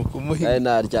umusore nuko umuhi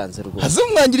naryanze rwo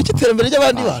hazumwangira ikiterambere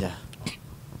ry'abandi bantu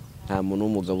nta muntu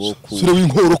w'umugabo wo sure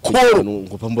w'inkorokoro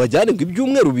ngo bamubajyane ngo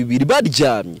ibyumweru bibiri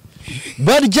baryamye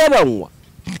baryabanywa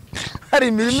hari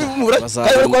imirimo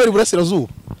kandi ko bari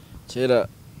burasirazuba kera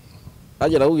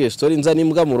agera kugiye story nza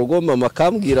n'imbwa mu rugo mama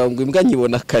kambwira ngo imbwa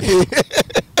nyibona kare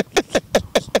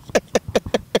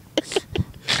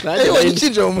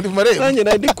nanjye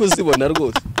nari kuzibona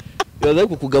rwose bibaza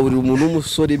ko kugaburira umuntu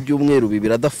w'umusore ibyumweru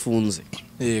bibiri adafunze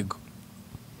yego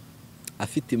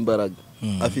afite imbaraga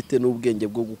afite n'ubwenge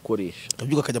bwo gukoresha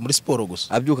abyuka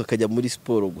akajya muri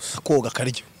siporo gusa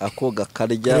akoga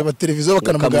karya reba televiziyo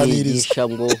bakanamuganiriza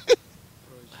ngo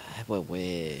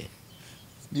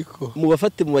niko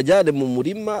mubafate mu bajyane mu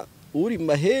murima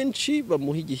urima henshi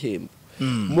bamuha igihembo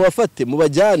mubafate mu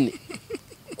bajyane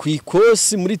ku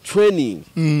ikosi muri training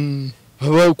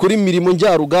kuri mirimo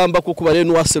njyarugamba kuko bare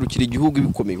n'uwaserukira igihugu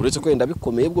bikomeye uretse ko yenda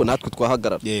bikomeye bwo natwe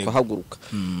twahaguruka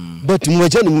but mu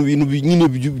bajyane mu bintu nyine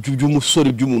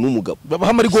by'umusore by'umuntu w'umugabo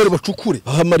bahamarigore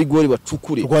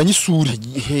bacukure rwanya isuri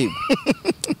yego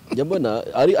njyambona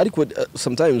ariko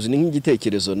sometimes ni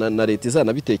nk'igitekerezo na leta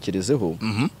izanabitekerezeho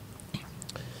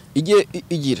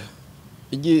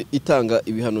igiye itanga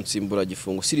ibihano nsimbura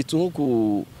gifungo siritu nko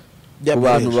ku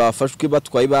bantu bafashwe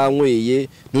batwaye banyweye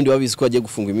nundi babizi ko agiye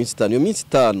gufunga iminsi 5 iyo minsi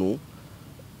 5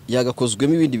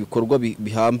 yagakozwemo ibindi bikorwa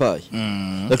bihambaye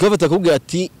bakabafata kubwira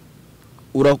ati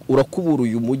urakubura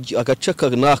uyu mujyi agace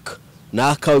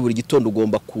naka buri gitondo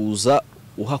ugomba kuza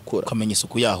uhakora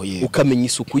ukamenya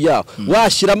isuku yaho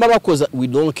washyiramo abakoza we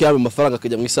don't care amafaranga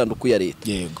akajya mu isanduku ya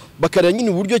leta yego bakarya nyine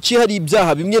uburyo ki hari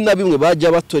ibyaha bimwe na bimwe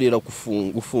bajya batorera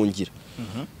gufungira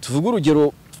tuvuga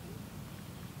urugero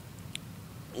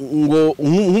ngo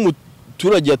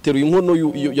umuturage yateruye inkono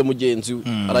ya mugenzi we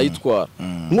arayitwara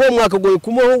n'uwo mwaka goye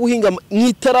kumuho guhinga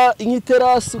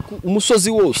nk'iterasi umusozi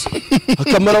wose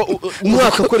akamara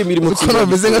umwaka akora imirimo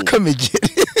bameze nk'akamegeri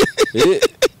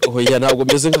oya ntabwo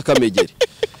meze nk'akamegeri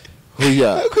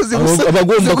oya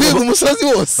abagomba guhinga umusozi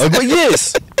wose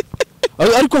yes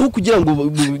ariko aho kugira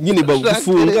ngo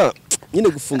nyine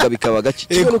gufunga bikaba gake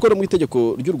cyo nuko mu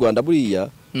itegeko ry'u Rwanda buriya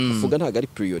gufunga ntago ari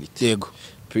priority yego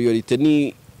priority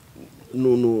ni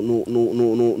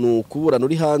kuburana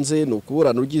uri hanze no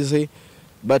kuburana ugize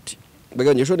but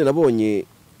baganye jone nabonye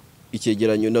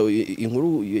icyegeranyo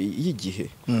inkuru y'igihe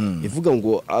ivuga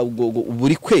ngo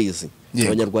buri kwezi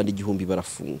abanyarwanda 1000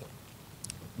 barafungwa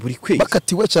buri kwezi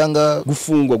bakatiwe cyangwa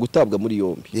gufungwa gutabwa muri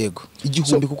yombi yego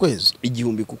 1000 ku kwezi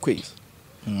 1000 ku kwezi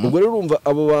ubwo rero urumva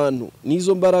abo bantu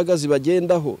nizo mbaraga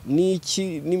zibagendaho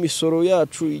niki n'imisoro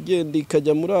yacu igenda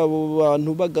ikajya muri abo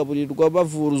bantu bagaburirwa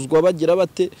bavuruzwa bagira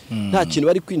bate nta kintu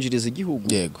bari kwinjiriza igihugu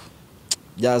yego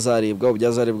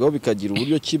byazarebwaho bikagira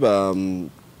uburyo kiba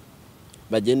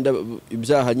bagenda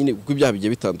ibyaha nyine kuko ibyaha bigiye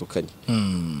bitandukanye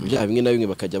ibyaha bimwe na bimwe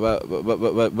bakajya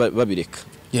babireka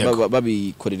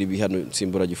babikorera ibihano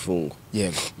nsimbura gifungo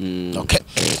yego okay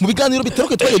mu biganiro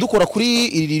biteruke twaje dukora kuri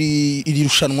iri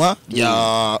rushanwa ya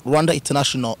Rwanda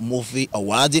International Movie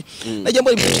Award najya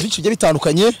muri byinshi bye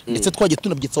bitandukanye ndetse twaje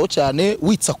tunabyitsaho cyane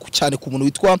witsa cyane ku muntu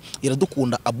witwa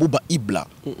Iradukunda ABOUBA IBRA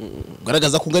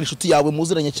ugaragaza ko ngari inshuti yawe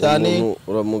muziranye cyane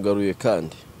uramugaruye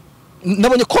kandi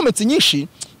nabonye comments nyinshi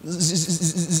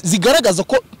zigaragaza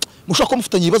ko mushaka ko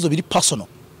mufitanye ibibazo biri personal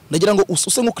nagira ngo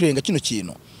use nko kurenga kino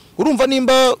kintu urumva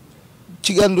nimba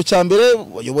kiganiro cya mbere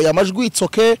wayoboye amajwi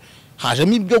itsoke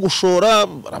hajemo ibyo gushora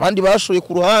abandi bashoye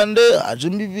ku ruhande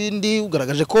hajemo ibindi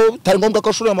ugaragaje ko tari ngombwa ko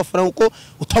ashorera amafaranga uko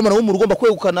utamana wo mu rugo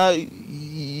kwegukana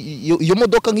iyo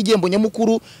modoka nk'igihembo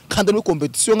nyamukuru kandi muri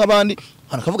competition nk'abandi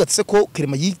hana kavuga ati se ko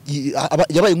Clement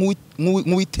yabaye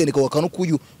nk'uwiteneka wakano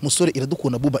kuyu musore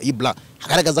Iradukunda ABOUBA IBRA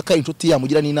agaragaza ko inshuti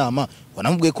yamugira n'inama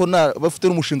wanamubwiye ko bafite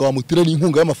n'umushinga wa mutira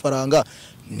n'inkunga y'amafaranga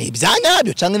ni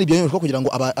byanyabyo cyangwa ni byo kugira ngo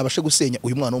abashe gusenya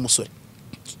uyu mwana w'umusore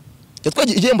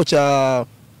yatwaje igihembo cya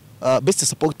best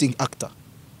supporting actor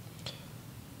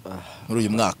muri uyu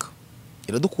mwaka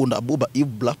Iradukunda ABOUBA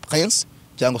IBRA Prince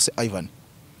cyangwa se Ivan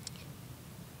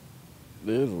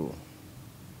rero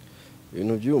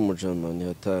ibintu by'uwo mujamani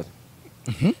hatari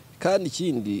kandi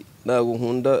ikindi ntabwo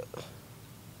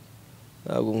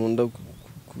nkunda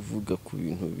kuvuga ku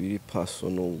bintu biri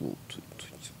personal ngo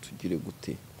tugire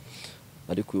gute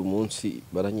ariko uyu munsi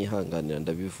baranyihanganira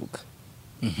ndabivuga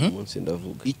umunsi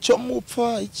ndavuga icyo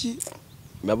mupfa iki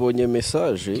nabonye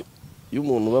message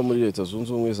y'umuntu uba muri Leta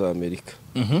Zunze Ubumwe za Amerika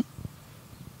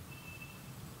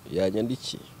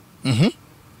yanyandikiye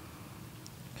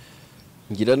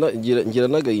ngira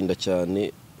nagahinda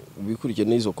cyane bikurikiye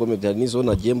n'izo comment hari nizo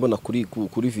nagiye mbona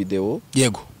kuri video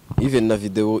yego even na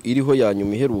video iriho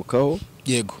yanyuma iherukaho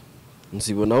yego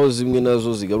nzibonaho zimwe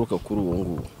nazo zigaruka kuri uwo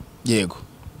nguwo yego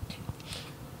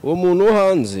uwo muntu wo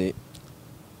hanze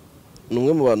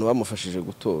numwe mu bantu bamufashije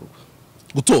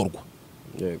gutorwa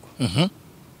yego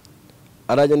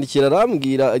aranyandikira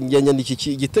arambwira yanyandika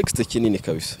igitext kinini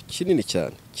kabisa kinini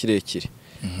cyane kirekire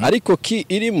ariko ki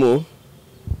irimo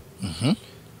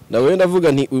nawe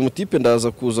ndavuga nti uyu mutipe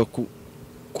ndaza kuza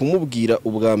kumubwira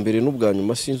ubwa mbere n'ubwa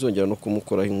nyuma sinzongera no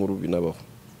kumukoraho inkuru binabaho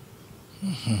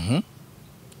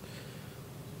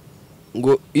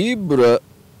ngo IBRA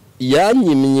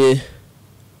yanyimye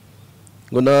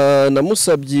ngo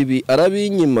namusabye ibi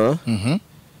arabinyima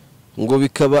ngo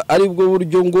bikaba ari bwo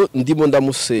buryo ngo ndimo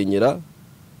ndamusenyera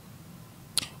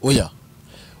oya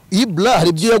IBRA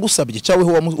hari byo yagusabye cyawe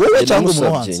wowe cyangwa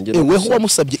umuntu hanze weho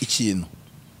wamusabye ikintu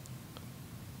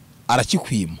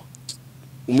arakikwima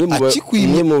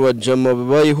umwe mu bajama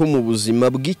babayeho mu buzima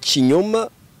bw'ikinyoma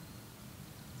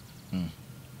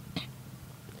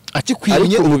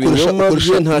akikwimye ukoresha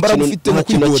nta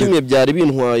kintu na kimwe byari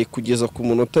bintwaye kugeza ku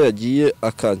munota yagiye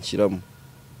akankiramo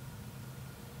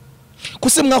ko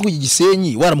se mwahuye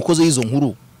Gisenyi waramukoze izo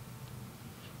nkuru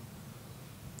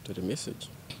dore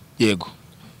message yego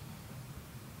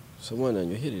someone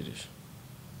yanyoherereje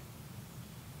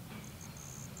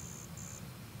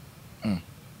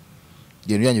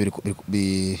ibintu byanyu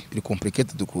biri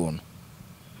complicated ukuntu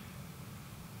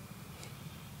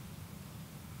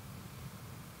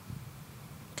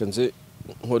kanze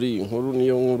inkuru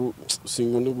niyo nkuru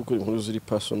singunde gukora inkuru ziri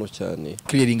personal cyane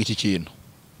clearing iki kintu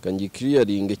kangi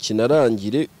clearing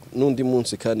kinarangire n'undi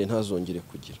munsi kandi ntazongere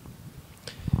kugira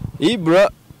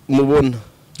IBRA mubona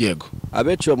yego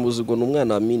abeci bamuzigwa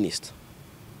n'umwana wa minister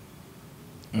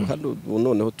hano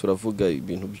noneho turavuga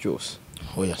ibintu byose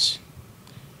oyasi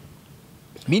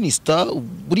Minister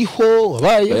uriho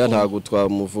wabaye aya ntago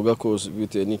twamuvuga ko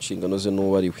bitewe n'inshingano ze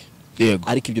n'uwo ari we. Yego.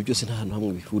 Ariko ibyo byose nta hantu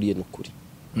hamwe bihuriye n'ukuri.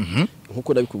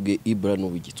 Nkuko nabikubwiye IBRA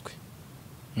n'ubigitwe.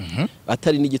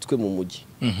 Atari n'igitwe mu mujyi.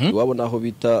 Wabona aho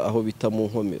bita mu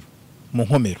nkomero. Mu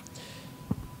nkomero.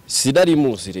 Sinari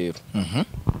muzi rero.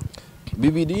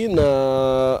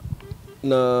 2010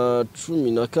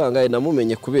 na kangahe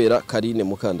namumenye kubera Karine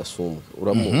Mukandasumbwe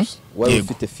uramuzi wari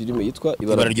ufite filime yitwa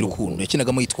Ibara ry'urukundo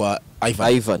yakinagamo yitwa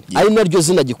Ivan ari naryo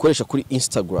zina gikoresha kuri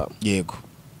Instagram. Yego.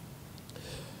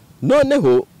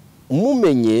 Noneho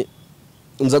mumenye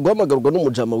nza guhamagarwa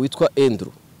n'umujama witwa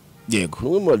Andrew. Yego.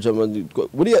 Numwe mu bajama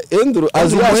buriya Andrew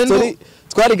azia story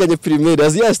twariganye primaire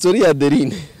azia story ya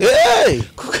Derine.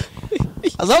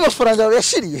 Aza amafaranga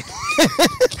yashiriye.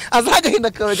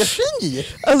 Azagahinda kawe gashingiye.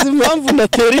 Azi impamvu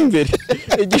natera imbere.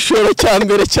 Igishoro cya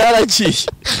mbere cyaragiye.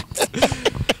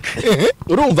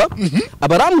 Urumva?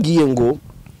 Abarambwiye ngo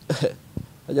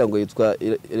ajya ngo yitwa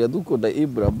iradukunda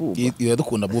IBRA ABOUBA.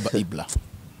 Iradukunda ABOUBA IBRA.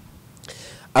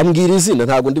 Ambwira izina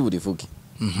ntago ndi burivuge.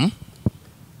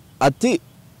 Ati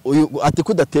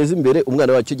kudateza imbere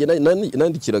umwana wacu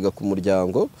nandikiraga ku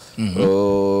muryango.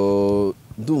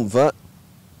 Ndumva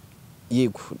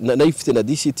yego nayifite na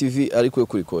DCTV ariko yo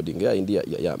kuri recording ya indi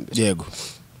ya mbere. Yego.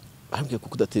 Arambye ko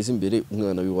kudateza imbere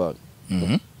umwana w'iwanyu.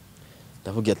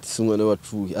 Ndavuga ati si umwana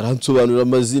wacu aransobanurira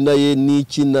amazina ye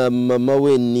niki na mama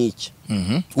we niki.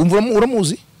 Umva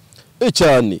uramuzi?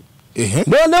 Cyane.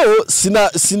 Noneho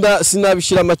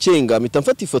sinabishira amacenga mpita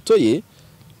mfata ifoto ye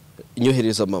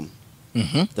inyohereza mama.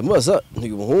 Ndamubaza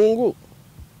ntuyu muhungu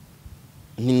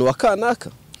ni wa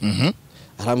kanaka.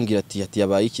 Arambwira ati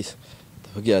yabaye iki?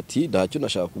 Ndavuga ati ntacyo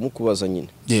nashaka kumukubaza nyine.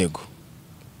 Yego.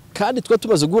 Kandi twa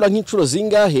tumaze guhura nk'incuro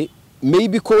zingahe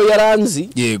maybe ko yaranzi.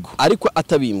 Yego. Ariko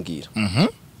atabimbwira.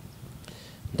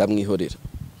 Ndamwihorera.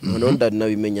 Noneho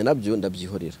ndanabimenya nabyo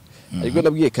ndabyihorera. Ariko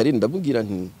nabwiye Karine ndamubwira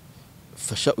nti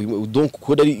fasha donc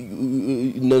ko ari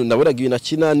nabonaga ibintu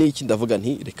akina n'iki ndavuga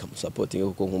nti reka musupporting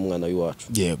kuko nk'umwana w'iwacu.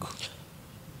 Yego.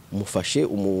 Mufashe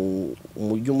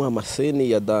umujyo mu amasene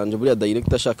ya danje buri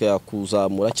director ashaka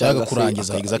yakuzamura cyangwa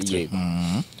kurangiza exactly.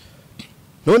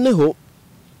 Noneho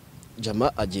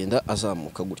jama agenda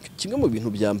azamuka gutyo. Kimwe mu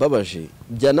bintu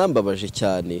byanambabaje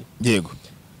cyane. Yego.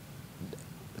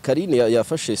 Karine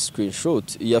yafashe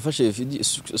screenshot yafashe video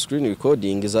screen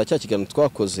recording za cya kiganiro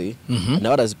twakoze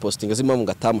nawe arazipostinga zimwe mu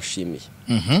ngatamushimiye.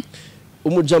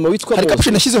 Umujama witwa hari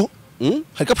caption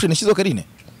yashyizeho Karine.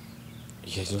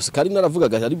 Yes, Karine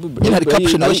aravugaga ari hari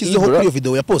caption yashyizeho kuri iyo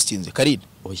video ya postinze Karine.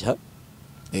 Oya.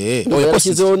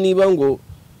 Yashyizeho niba ngo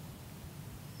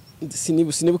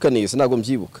sinibuka neza ntago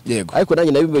mbyibuka. Ariko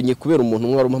nanjye nabimenye kubera umuntu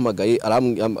umwe warumpamagaye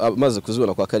amaze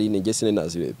kuzibona kwa Karine nge sine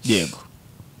nazirebe. Yego.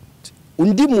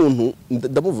 Undi muntu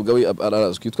ndamuvuga we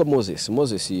arazwi yitwa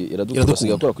Moses iradukunda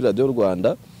akora kuri radio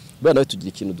Rwanda bana we tugira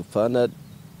ikintu dupfana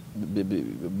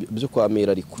byo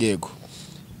kwamera ariko. Yego.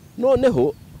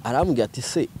 Noneho arambwira ati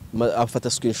se afata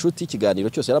screenshot y'ikiganiro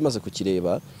cyose yaramaze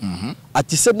kukireba.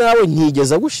 Ati se nawe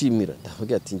ntigeza gushimira.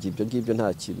 Ndavuga ati ngibyo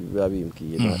nta kintu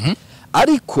babimbwiye.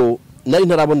 Ariko nari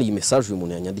ntarabona iyi message uyu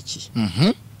muntu yanyandikiye.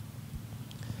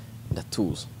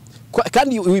 Ndatuza.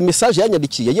 Kandi uyu message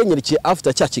yanyandikiye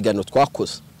after cya kiganiro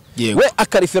twakoze. We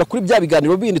akarifera kuri bya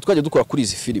biganiro bindi twaje dukora kuri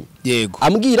izi filime. Yego.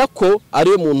 Ambwira ko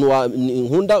ari muntu wa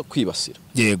nkunda kwibasira.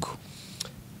 Yego.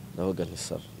 Ndavuga nti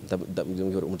saba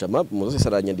ndamubwira umujama Moses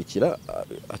aranyandikira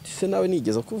ati se nawe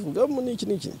nigeza kuvuga mu niki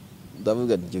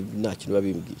ndavuga nta kintu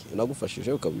babimbwiye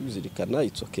nagufashije ukabizirikana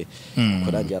it's okay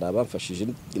ko nanjye arabamfashije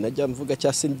najya mvuga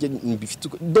cyase mbifite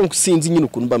donc sinzi nyine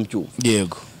ukuntu mbyumva.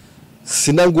 Yego.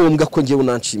 Sinangombwa ko ngiye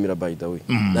unanshimira by the way.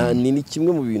 Ni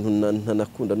kimwe mu bintu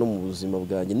ntanakunda no mu buzima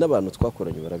bwanjye n'abantu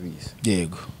twakoranye barabizi.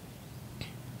 Yego.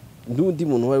 N'undi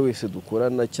muntu wari wese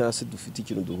dukorana cyase dufite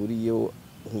ikintu duhuriyeho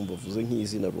nkumva vuze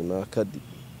nk'izina runaka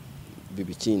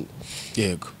bibikindi.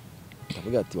 Yego.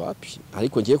 Ndavuga ati wapi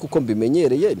ariko ngiye kuko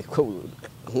mbimenyereye niko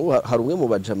hari umwe mu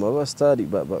bajama b'abastari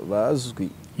bazwi.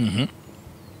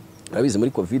 Abize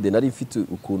muri covid nari mfite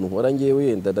ukuntu nkora ngewe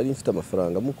yenda nari mfite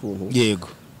amafaranga mu kuntu. Yego.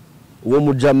 Uwo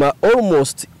mujama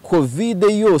almost covid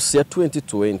yose ya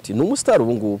 2020 n'umustar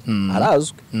ubu ngubu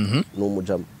arazwi. No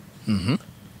mujama.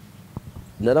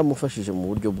 Naramufashije mu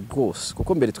buryo bwose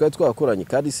kuko mbere twari twakoranye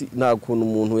kandi nta kuntu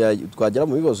umuntu twagera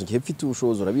mu bibazo ngiye mfite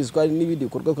ubushobozi urabizi ko ari n'ibindi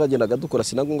bikorwa twagendaga dukora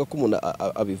sinagonga ko umuntu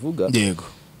abivuga. Yego.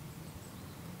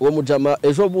 Uwo mujama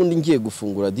ejo bundi ngiye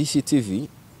gufungura DCTV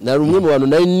nari umwe mu bantu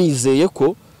nari nizeye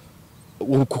ko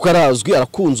kuko arazwi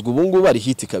arakunzwe ubu ngubu ari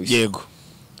hit kabisa. Yego.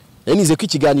 Nizeye ko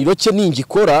ikiganiro cye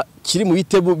ningikora kiri mu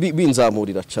bitebo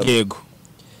binzamurira cyane. Yego.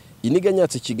 Iniga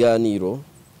nyatse ikiganiro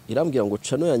irambwira ngo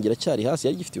cano yanjye iracyari hasi,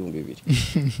 yari gifite 2000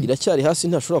 iracyari hasi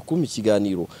ntashobora kumpa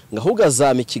ikiganiro, ngahubwo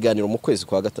azama ikiganiro mu kwezi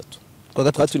kwa gatatu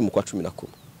turi mu kwa 11.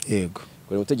 Yego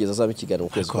bari mutegeza azama ikiganiro mu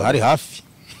kwezi kwa hari hafi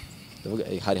ndavuga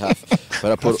hari hafi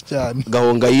raporo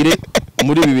Gahongayire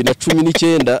muri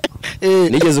 2019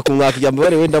 nigeze ku mwaka ijambo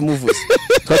bare wenda muvuze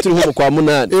turi nko kwa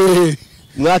 8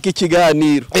 mwaka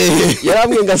ikiganiro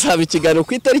yarambwiye ngasaba ikiganiro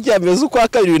ku itariki ya mbere z'ukwa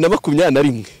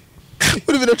 2021 muri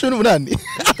 2018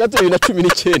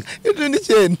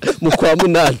 2019 mu kwa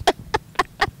 8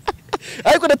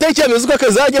 ariko natari cyameze uko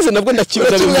akazageze nabwo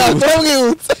ndakibona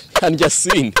biramwibutsa kandi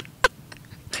asine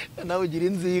nawe ugira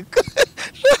inzika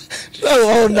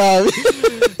shaho nabi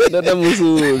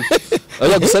ndamuzuje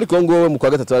aya gusa ariko ngo mu kwa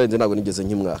gatatu warenze ntabwo nigeze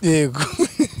nk'imwaka yego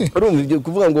urumva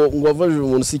kuvuga ngo wavaje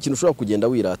umuntu si ikintu ushobora kugenda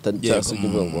wirata cyangwa se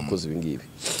kuvuga ngo wakoze ibi ngibi.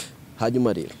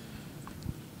 Hanyuma rero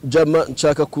jama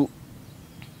nshaka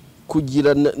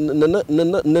kugira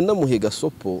namuhega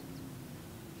sopo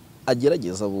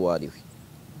agerageza abo wariwe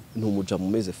n'umujama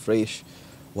umeze fresh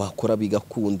wakora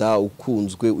bigakunda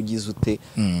ukunzwe ugize ute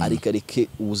ariko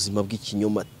ubuzima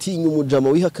bw'ikinyoma tinya umujama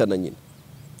wihakana nyine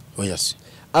oyasi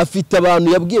afite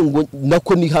abantu yabwiye ngo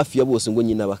nako ni hafi ya bose ngo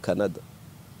nyina ba Canada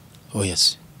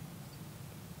oyasi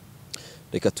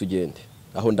reka tugende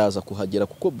aho ndaza kuhagera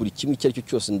kuko buri kimwe icyo aricyo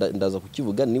cyose ndaza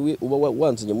kukivuga niwe uba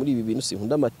wanzanya muri ibi bintu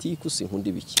sinkunda amatiku sinkunda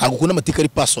ibiki agukunda amatiku ari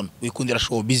person wikundira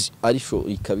show busy ari show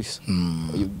ikabisa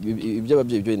ibyo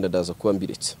ababyeyi byo ndaza kuba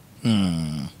mbiretse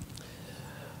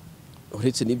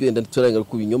uretse nibyo yenda turanga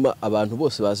ku binyoma abantu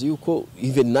bose bazi yuko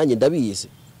even nanjye ndabizi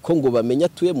ko ngo bamenya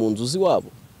tuye mu nzuzi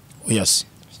wabo oyasi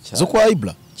zo kwa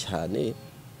IBRA cyane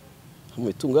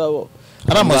hamwe tungabo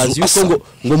ari amazu yuko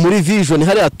ngo muri vision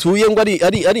hari atuye ngo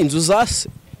ari inzu zase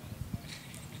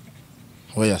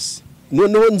oyasi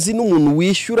noneho nzi n'umuntu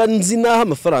wishyura nzi naho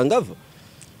amafaranga ava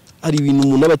ari ibintu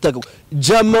umuntu abataka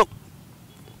jama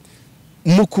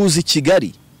mukuzi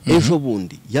Kigali ejo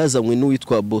bundi yazanywe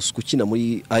n'uwitwa Boss kukina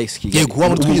muri AS Kigali yego wa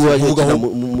mutwize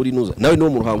muri nuza nawe no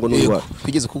mu ruhango no rwa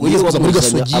kugeze kuza muri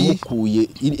Gasogi amukuye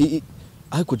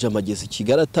ariko jama ageze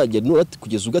Kigali atangiye n'urati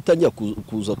kugeza ugatangiye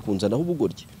kuza kunzanaho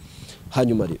ubugoryi.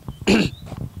 Hanyuma rero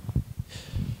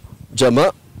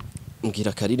jama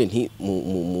mbwira Karine nti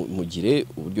mugire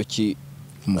uburyo ki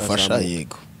mufasha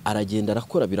yego aragenda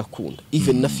arakora birakunda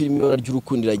even na film yora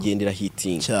ry'urukundo iragendera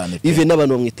hiting even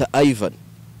n'abantu bamwita Ivan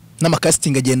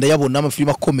n'amakasting agenda yabona amafilm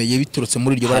akomeye biturutse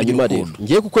muri iryo bara ry'urukundo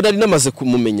ngiye kuko nari namaze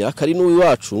kumumenya Karine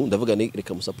uwacu ndavuga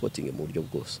reka mu supporting mu buryo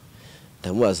bwose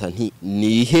ndamubaza nti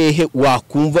ni hehe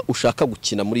wakumva ushaka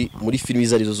gukina muri film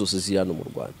izarizo zose ziri hano mu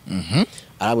Rwanda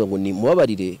arabwa ngo ni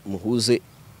mubabarire muhuze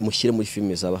mushyire muri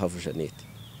film za BAHAVU Jeannette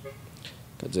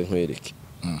kaze nkwereke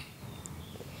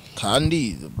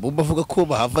kandi bo bavuga ko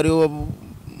bahava ariho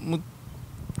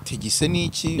mutigise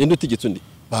niki ninde utigitse undi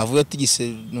bavuga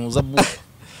atigise nuza bu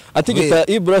atigita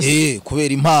IBRA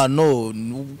kubera impano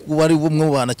bari bumwe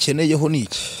mu banakeneyeho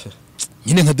niki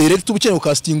nyine nka direct ubukeneye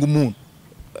casting umuntu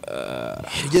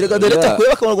gereka direct ko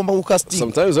bakagomba ku casting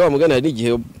sometimes bamugana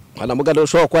n'igihe anamugana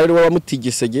ushobora kwa ari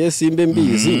wamutigise gihe simbe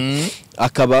mbizi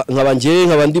akaba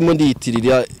nkaba ndimo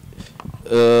ndiyitirira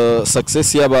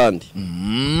success y'abandi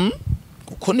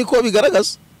kuko niko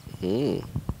bigaragaza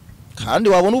kandi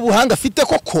wabona ubuhanga afite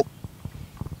koko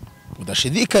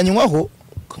udashidikanywaho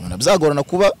kumana byagorana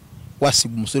kuba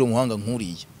wasiga umusore umuhanga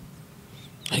nkuriye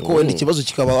ariko wenda ikibazo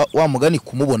kikaba wamugani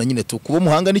kumubona nyine to kuba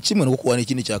umuhanga ni kimwe no kuba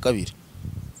n'ikindi cya kabiri.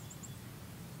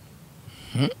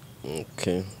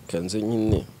 Okay kanze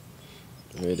nyine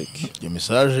wereke iyo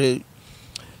message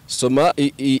soma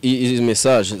iyi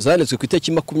message zanditswe ku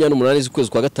itariki 28 z'ukwezi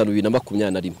kwa 5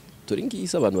 2021 dore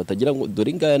ngiza abantu batagira ngo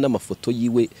dore ngaya n'amafoto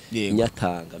yiwe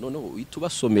nyatanga noneho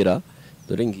uyitubasomera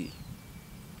dore ngiye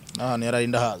nahane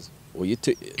yararinda haza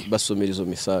uyite basomera izo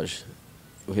message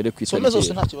uhere ku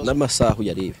itariki n'amasaha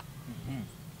uyarebe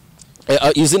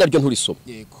izina ryo nturisoma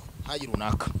yego haji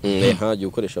runaka haji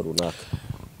ukoresha runaka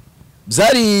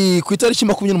byari ku itariki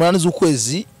 28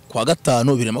 z'ukwezi kwa 5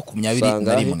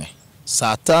 2021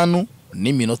 saa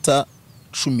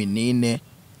 5:14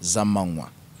 z'amanywa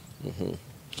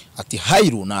ati hayi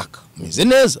runaka meze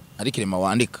neza ari kirema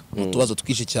wandika utubazo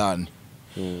twishi cyane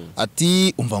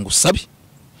ati umva ngo usabe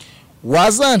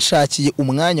wazashakiye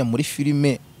umwanya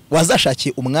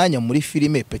muri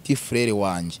filime Petit Frere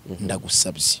wanjye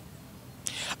ndagusabye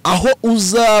aho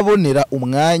uzabonera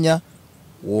umwanya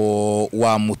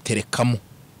wamuterekamo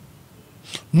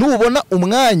nubona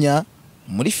umwanya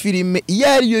muri filime iyo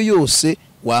ari yo yose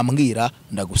wambwira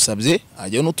ndagusabye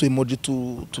ajya no tu emoji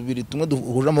tubiri tumwe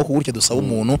duhuje amako gutya dusaba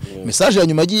umuntu message ya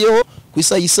nyuma agiyeho ku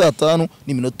isaha y'isa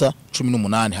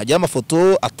 5:18 hajya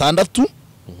amafoto 6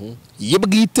 ye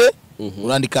bwite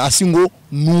urandika hasi ngo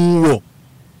nuwo.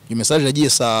 Iyo message yagiye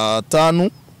saa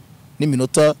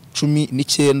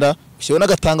 5:19 ushyiraho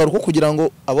n'agatangaro ko kugira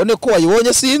ngo abone ko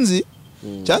wayibonye sinzi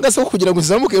cyangwa se ko kugira ngo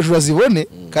izamuke hejuru azibone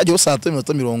kagiye saa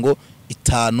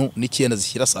 5:59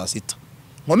 zishyira saa 6.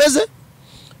 Nkomeze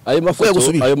ayo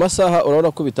mafoto ayo masaha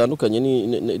urabona ko bitandukanye ni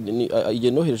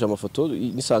igihe nohereje amafoto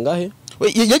ni sangahe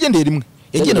yagendeye rimwe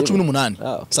yagenda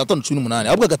 18 saa 5:18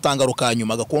 ahubwo agatangaro ka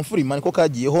nyuma gakonfirima niko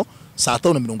kagiyeho saa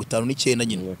 5:59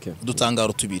 nyine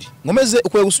udutangaro tubiri. Nkomeze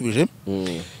uko yagusubije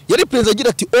yari perezida agira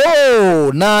ati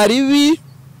naribi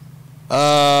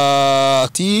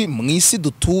ati mwisi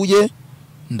dutuye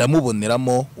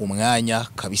ndamuboneramo umwanya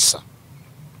kabisa.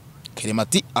 Clement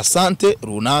ati asante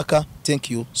runaka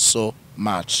thank you so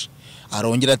much.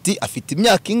 Arongera ati afite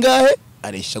imyaka ingahe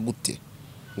areshya gute?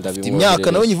 Afite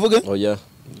imyaka nawe nyivuge oya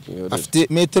afite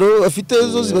metero afite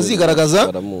zo ziba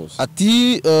zigaragaza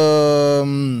ati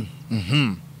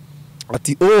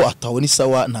ati atabona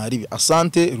isawa ntaribi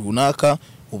asante runaka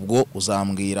ubwo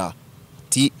uzambwira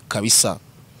ati kabisa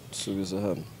subiza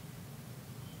hano.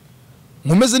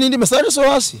 Nkomeze n'indi message so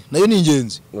hasi nayo ni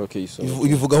ingenzi. Okay so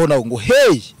ibivugaho nawe ngo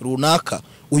hey runaka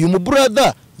uyu mu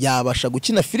brother yabasha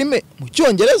gukina filime mu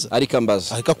cyongereza ariko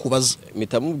mbaza ariko kubaza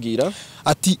mitamubwira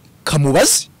ati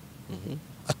kamubazi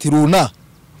ati runa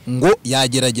ngo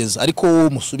yagerageza ariko wowe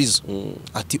musubiza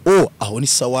ati aho ni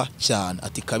sawa cyane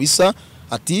ati kabisa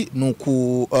ati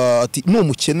nuku ati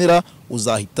numukenera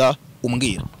uzahita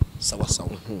umbwira sawa sawa.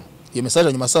 Iyo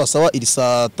message nyuma sawa iri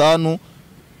saa 5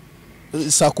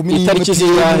 saa 10 itariki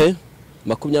zingahe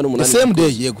 28 same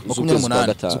day yego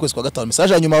 28 z'ukwezi kwa gatanu.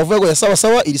 Message nyuma bavuga ngo ya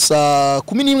sawa iri saa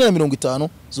 11:50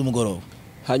 z'umugoroba.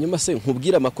 Hanyuma se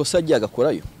nkubwira amakosa agiye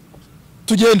agakorayo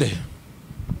tugende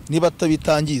niba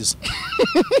atabitangiza.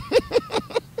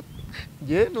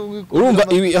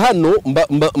 Urumva ibi hano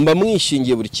mba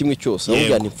mwishingiye buri kimwe cyose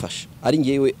ahubwo yanifasha ari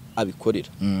ngewe abikorera.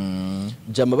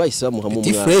 Jama bahise bamuhamo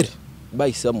umwana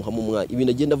bahise bamuhamo umwana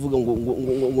ibintu agenda avuga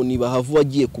ngo niba havu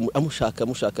wagiye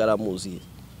amushaka aramuzi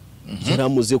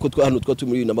yaramuzi ko hano twa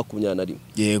muri 2021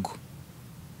 yego.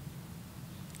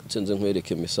 Nsenze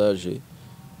nkwereke message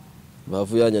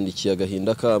bavu yanyandikiye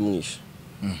agahinda kamwisha.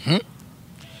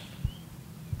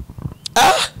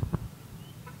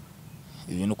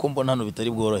 Ibintu ko mbona hano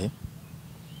bitari bworohe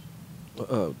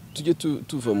tujye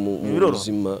tuva mu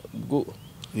buzima bwo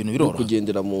ibintu biroro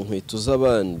kugendera mu nkweto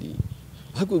z'abandi.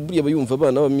 Ahubwo buriya bayumva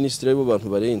abana b'abaminisitiri aribo bantu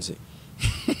barenze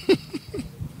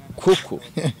koko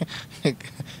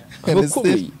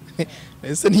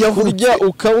ese ntiyavuga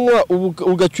ukanywa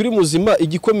ugacyuri muzima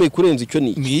igikomeye kurenza icyo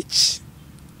ni iki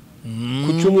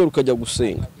ku cyumweru ukajya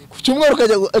gusenga ku cyumweru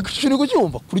ukajya kucyuri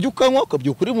kucyumva kurya ukanywa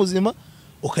ukabyuka uri muzima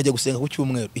ukajya gusenga ku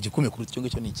cyumweru igikomeye kuri cyo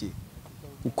ngicyo ni iki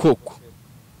koko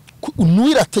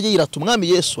unwirata yirata umwami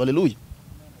Yesu Areruye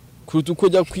kuruta uko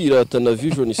jya kwirata na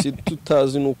vision si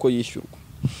tutazi nuko yishyurwa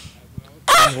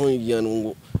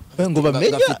ngo bamenye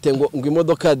ngafite ngo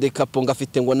imodoka ya dekapo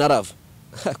ngafite ngo narava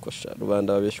akosha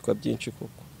rubanda babeshwa byinshi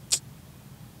koko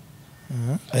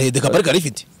dekapo ari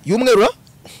karifite y'umweru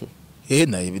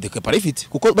na dekapo ari ifite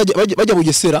kuko bajya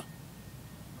bugesera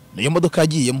niyo modoka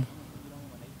yagiyemo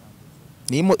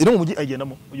iri mu mujyi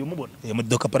agendamo uyu mubona mu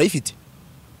dekapo ari ifite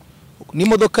ni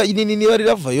modoka nini niba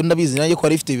rirava yo nabizi nanjye ko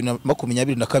ari ifite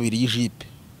 2022 y'ijipe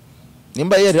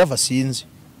nimba yari rava sinzi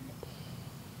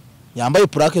yambaye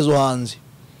plaque zo hanze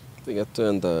gato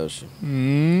yandaje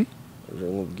je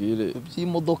nkubwire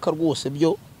by'imodoka rwose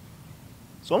byo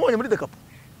so wamubonye muri dekapo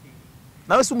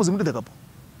nawe se umuzi muri dekapo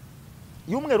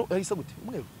y'umweru ahisa gute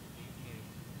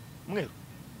umweru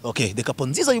okay dekapo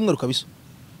nziza y'umweru kabisa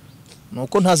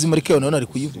nuko ntazi marike nayo nari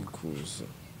kuyivuga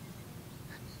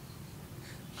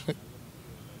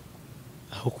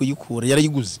aho kuyikura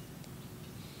yarayiguze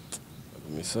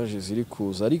message ziri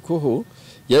kuza ariko ho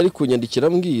yari kunyandikira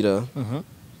ambwira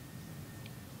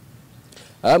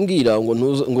ambwira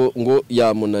ngo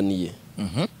yamunaniye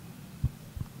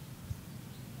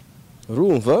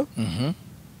urumva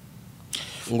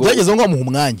ngo yageze ngo amuha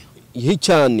umwanya ihe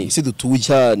cyane isi dutuye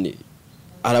cyane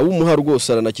arawumuha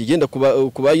rwose aranakigenda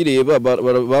kubayireba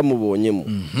bamubonyemo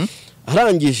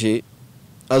arangije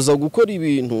aza gukora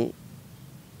ibintu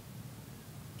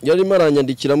yari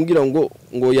maranyandikira ambwira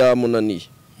ngo yamunaniye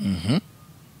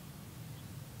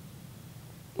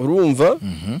urumva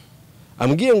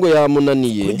ambwiye ngo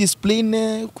yamunaniye kuri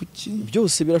discipline kuki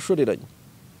byose birashoreranye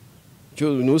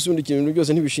cyo n'usundi kintu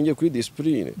byose ntibishingiye kuri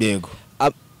discipline yego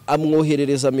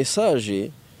amwoherereza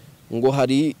message ngo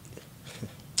hari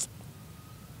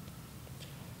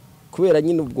kubera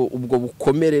nyine ubwo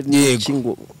bukomere n'iki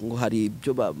ngo hari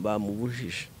ibyo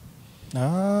bamubujije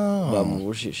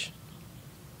bamubujije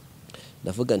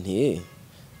ndavuga nti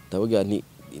ndavuga nti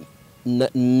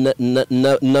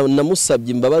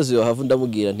namusabye imbabazi BAHAVU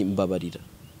ndamubwira nti mbabarira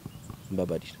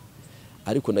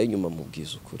ariko nayo nyuma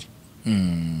mubwiza ukuri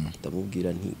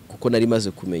ndamubwira nti kuko nari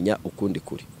maze kumenya ukundi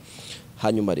kuri.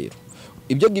 Hanyuma rero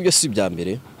ibyo ngibyo si bya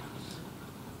mbere,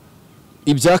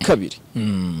 ibya kabiri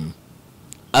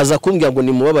aza kumbwira ngo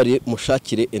nimubabariye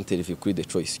mushakire interview kuri The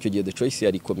Choice. Icyo gihe The Choice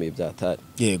yari ikomeye byatari.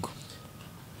 Yego,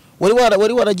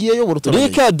 wari waragiyeyo burutora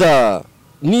Rikada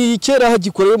ni kera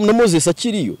hagikorewe na Moses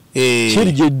akiriyo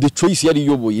kera gihe The Choice yari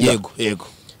yoboye. Yego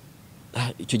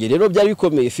icyo gihe rero byari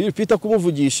bikomeye. Phil Peter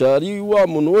kumuvugisha ari wa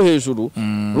muntu wo hejuru,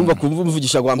 urumva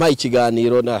kumvugisha ngo ampaye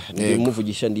ikiganiro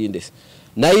ndimuvugisha ndinde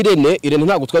na Irene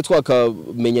ntabwo twari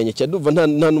twakamenyanye cyane, ndumva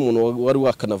nta n'umuntu wari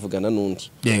wakanavugana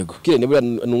n'undi. Yego, Kirene bura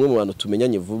numwe mu bantu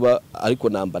tumenyanye vuba, ariko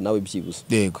namba nawe byibuze.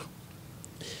 Yego,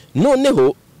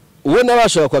 noneho uwe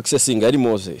nabashaka ku accessinga ari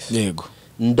Moses. Yego,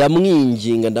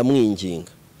 ndamwinginga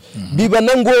biba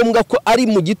na ngombwa ko ari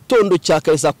mu gitondo cya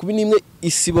kare saa 11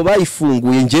 isibo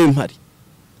bayifunguye ngewe mpari.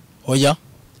 Oya,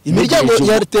 imiryango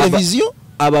ya televiziyo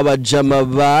aba bajama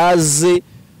baze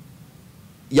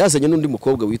yazanye n'undi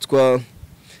mukobwa witwa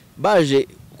baje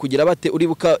kugira bate,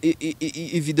 uribuka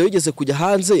video yigeze kujya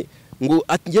hanze ngo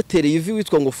yatereye ivi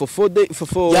witwa ngo fofo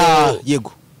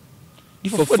yego ni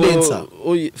fofo dancer.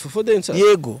 Fofo dancer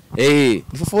yego ni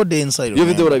fofo dancer iyo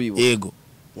video urabibo. Yego,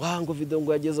 ngo video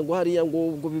ngo yageze ngo hariya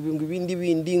ngo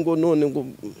ibindi ngo none ngo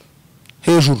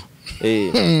hejuru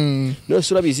none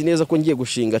urabizi neza ko ngiye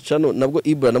gushinga cano nabwo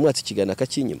IBRA namwatse ikigana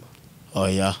akakinyuma.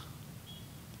 Oya,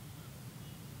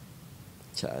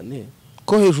 cyane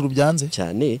ko hejuru byanze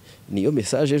cyane. Niyo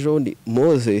message ejo ndi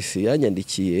Moses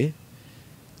yanyandikiye,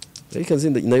 ariko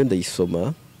nayo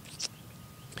ndayisoma.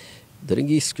 Dore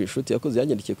ngi screenshot yakoze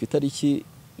yanyandikiye ku itariki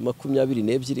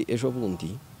 22 ejo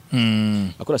bundi.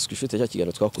 Akora screenshot ya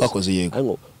kiganiro twakoze.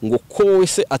 Yego, ngo ko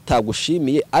wese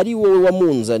atagushimiye ari wowe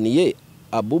wamunzaniye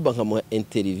ABOUBA nkamuha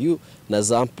interview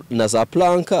na za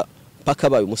planka paka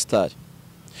baye umustar,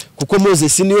 kuko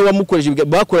Moses niwe wamukoreje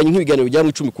bakoranye nk'ibiganiro bijya mu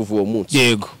 10 kuva uwo munsi.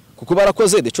 Yego, kuko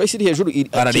barakoze The Choice iri hejuru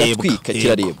kiratwika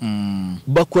kirareba.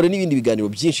 Bakore n'ibindi biganiro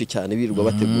byinshi cyane birirwa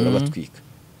bategura batwika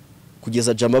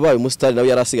kugeza jama baye umustar nawe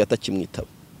yarasiga atakimwitaba.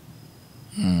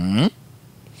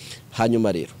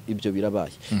 Hanyuma rero ibyo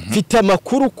birabaye. Mfite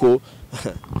amakuru ko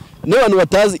n'abantu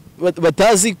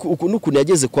batazi ukuntu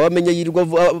yageze kwa bamenye yirirwa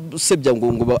sebya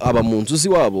ngo aba mu nzuzi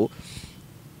wabo.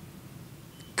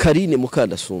 Karine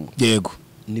Mukandasumba, yego,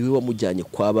 niwe wamujyanye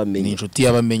kwa bamenye, ni inshuti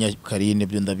y'abamenya Karine,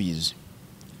 byo ndabizi.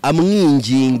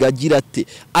 Amwinginga agira ate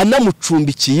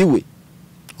anamucumbikiye iwe.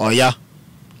 Oya,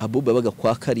 ABOUBA baga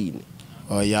kwa Karine.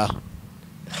 Oya,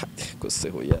 kose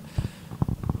hoya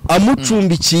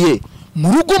amucumbikiye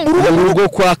mu rugo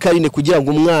kwa Karine kugira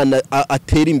ngo umwana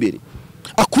atere imbere,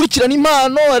 akurikirana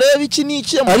impano, areba iki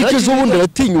n'iki. Ariko ejo bundi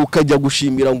aratinyuka ajya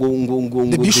gushimira ngo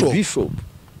The Bishop.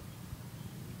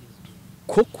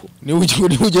 Koko ni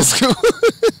ugezweho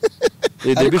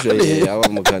The Bishop aba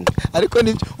mugani. Ariko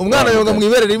nibyo umwana yonga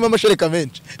mwiberere irimo amashereka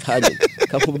menshi. Hanyuma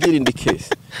kakubwira indi case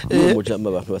y'umujama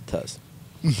abantu batazi.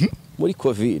 Muri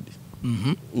covid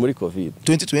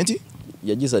 2020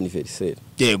 yagize anniversaire.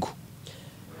 Yego,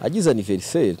 agize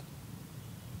anniversaire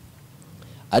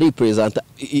ari presenta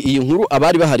iyi nkuru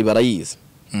abari bahari barayizi.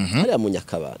 Ari mu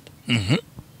Nyakabanda.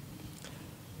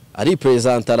 Ari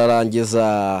presenta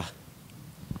ararangiza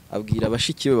abwira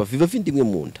abashiki be baviva vindimwe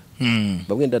mu nda.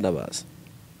 Bamwe ndanabaza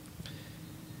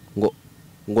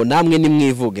ngo namwe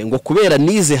nimwivuge ngo kubera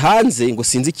nize hanze ngo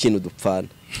sinzi ikintu dupfana.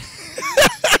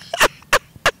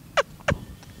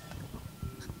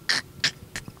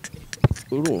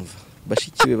 Urumva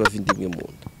bashiki be bavindimwe mu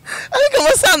nda, ariko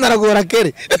amasana aragora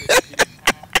kere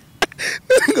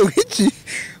ngo iki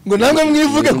ngo namwe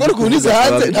mwivuge ko kunize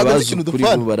hanze ntabwo ikintu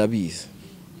dupfana. Barabizi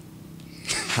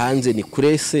hanze ni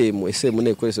kuri SM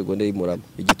ne kuri secondaire Murama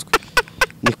igitwe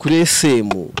ni kuri SM,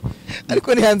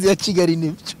 ariko ni hanze ya Kigali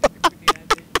nibyo.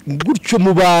 Gutyo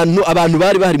mu abantu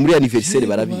bari bahari muri anniversaire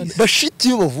barabizi. Bashiti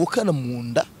yo bavukana mu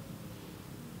nda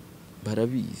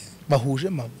barabizi, bahuje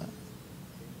mama.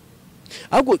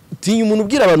 Ahubwo tinya umuntu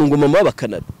ubwira abantu ngo mama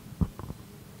bakanada.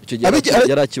 Icyo gihe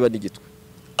yari akiba n'igitwe.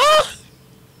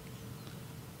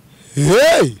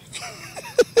 Hey,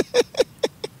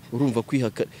 urumva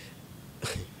kwihaka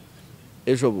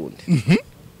ejo bundi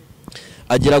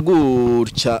agira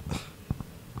gutya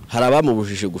hari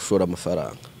abamubujije gushora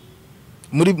amafaranga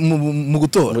mu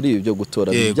gutora, muri ibyo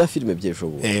gutora bya filime by'ejo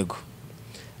bundi. Yego,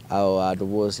 abo bantu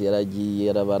bose yaragiye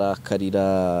yarabarakarira.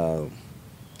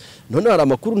 None hari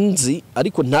amakuru nzi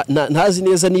ariko ntazi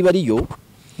neza niba ariyo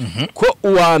ko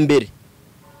uwa mbere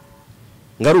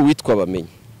ngari uwitwa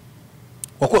bamenye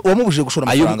wamubujije gushora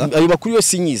amafaranga. Ayo makuru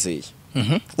yose nyizeye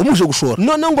umuje gushora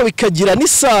none ngo bikagira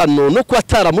n'isano no kuba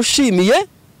ataramushimiye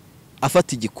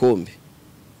afata igikombe.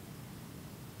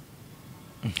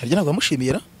 harya ntabwo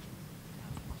amushimira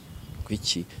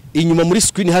kwiki inyuma muri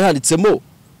screen hari handitsemo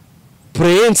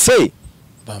Prince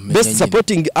best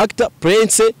supporting actor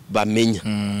Prince bamenya.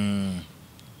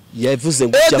 Yavuze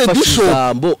ngo cyafashe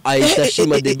ijambo ahita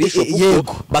ashima The Bishop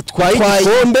yego batwaye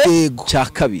igikombe cya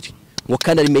kabiri ngo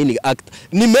kandi ari main actor,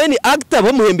 ni main actor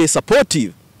bamuhembeye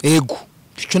supportive yego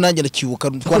cyo nanjye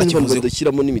ndakibuka twarakivuze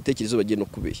dushyiramo n'imitekerezo bagiye no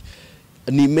kubeshya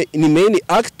ni main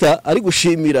actor ari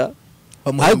gushimira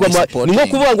ni nko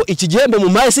kuvuga ngo iki gihembo mu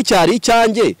mahisi cyari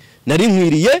icyanjye nari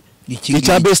nkwiriye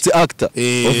icya best actor of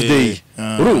the year.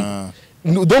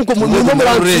 Donc umuntu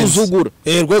muransuzugura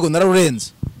rwego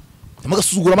nararurenze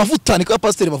mugasuzugura amavuta ni ka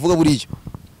pasteur bavuga buriyo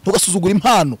tugasuzugura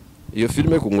impano. Iyo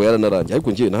filime ko ngo yaranarangiye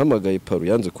ariko ngiye nahamagaye Paru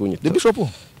yanze kunyita. The Bishop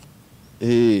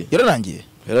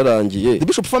yararangiye The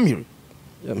Bishop family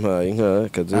yampaye inka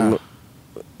kazimo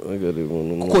agare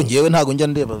umuntu kuko ngiyewe ntago njya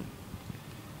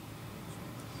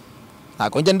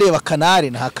ndeba kanari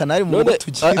nta kanari mu ngo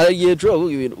tugiye agiye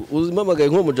cyo uzimamagaye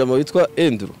nko mujama witwa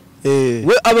Andrew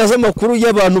we abaza makuru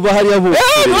y'abantu bahari yabo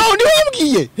ndi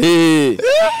wambwiye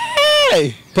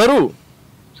Paru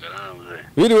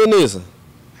biriwe neza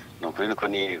nuko niko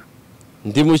niriwe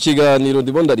ndi mu kiganiro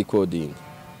ndimo nda recording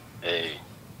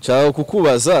cyao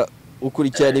kukubaza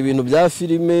ukurikirana ibintu bya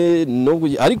filime no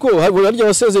ariko harya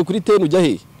wasezeye kuri 10 ujya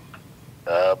he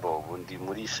ndi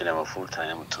muri cinema full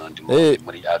time mutundi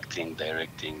muri acting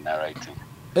directing narrating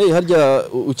harya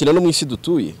ukina no mu isi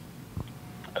dutuye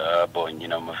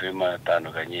nyina mu filime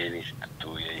atandukanye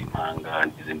n'ishituye impanga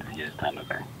n'izindi zigiye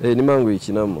zitandukanye ni mangu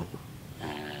yikinamo.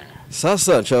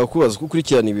 Sasa nshaka kubaza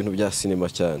kukurikirana ibintu bya cinema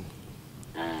cyane.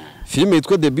 Filime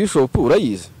yitwa The Bishop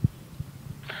urayizi?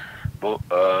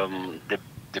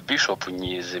 The Bishop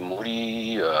nyizi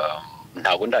muri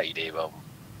ntago ndayireba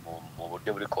mu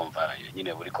buryo buri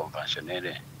nyine buri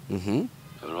conventional.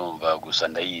 Urumva gusa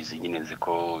ndayizi nyine nzi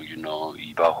ko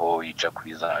ibaho yica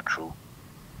kuri zacu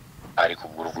ariko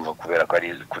ubwo urumva kubera ko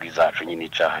ari kuri zacu nyine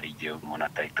ica hari igihe umuntu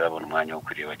atahita abona umwanya wo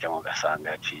kureba cyangwa ugasanga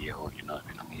yaciyeho ibintu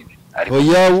nk'ibi.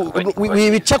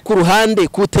 Wibica ku ruhande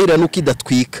kutera nuko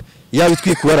idatwika yaba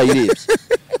itwika warayirebye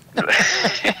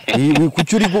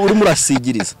kuki uri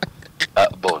murasigiriza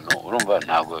urumva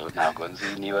ntago nzi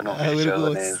niba numvise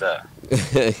neza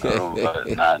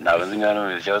ntago nzi niba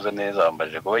numvise neza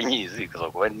wambaje kuba nyizi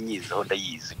kuba nyiziho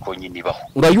ndayizi ko nyine ibaho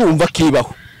urayumva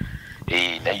kibaho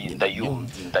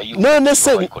none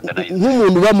se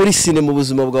nk'umuntu uba muri cine mu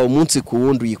buzima bwawe umunsi ku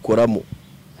wundi uyikoramo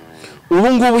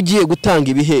ubu ngubu ugiye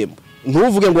gutanga ibihembo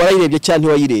ntuvuge ngo warayirebye cyangwa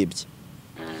ntiwayirebye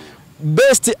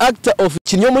best actor of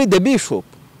kinyo muri The Bishop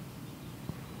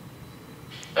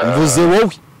mvuze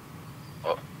wowe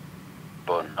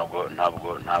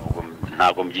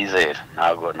ntabwo mbyizera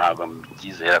ntabwo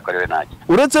mbyizera ko ariwe nagiye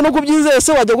uretse no kubyizera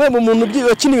se wajya guhemba umuntu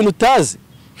wakina ibintu utazi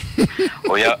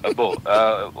oya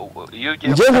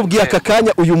ngiye nkubwiye aka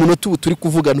kanya uyu munota ubu turi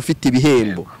kuvugana ufite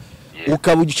ibihembo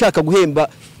ukaba ushaka guhemba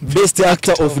best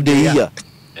actor of the year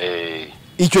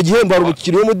icyo gihembo hari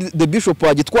umukino wo muri The Bishop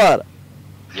wagitwara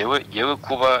yewe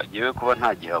kuba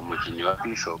nta gihe umukinnyi wa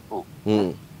Bishop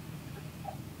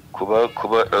kuba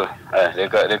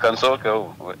reka nsohoke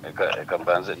reka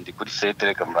mbanze ndi kuri set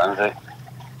reka mbanze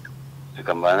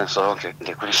nsohoke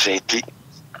ndi kuri set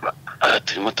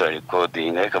turimo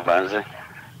recording reka mbanze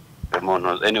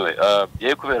umuntu anyway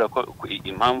yewe kubera ko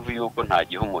impamvu yuko nta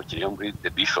gihe umukinnyi wo muri The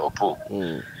Bishop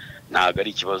ntago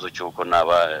ari ikibazo cyuko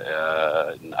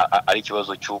ari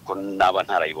ikibazo cyuko naba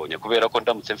ntarayibonye kubera ko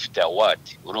ndamutse mfite award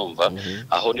urumva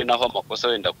aho ni naho amakosa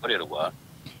wenda akorerwa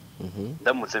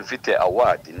ndamutse mfite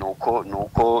award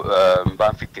nuko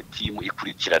mba mfite team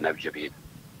ikurikirana ibyo bintu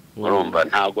urumva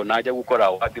ntago najya gukora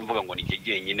award mvuga ngo nike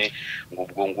genyine ngo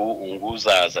ubwo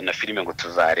nguzaza na filime ngo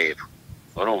tuzareba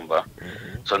urumva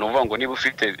so nuvuga ngo niba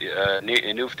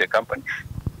ufite company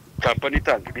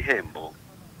itanga ibihembo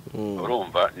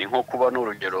urumva ni nko kuba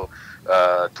n'urugero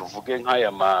tuvuge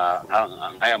nk'aya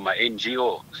ma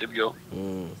NGO sibyo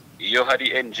iyo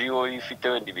hari NGO ifite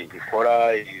wenda ibintu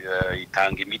ikora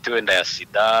itanga imiti wenda ya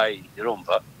sida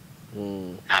urumva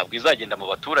ntabwo izagenda mu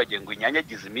baturage ngo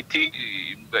inyanyagize imiti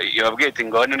yababwiye ati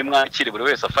ngo hano ni mwakire buri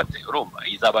wese afate urumva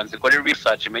izabanza ikore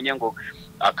research imenye ngo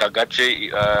aka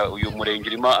gace uyu murenge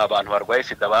urimo abantu barwaye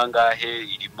sida bangahe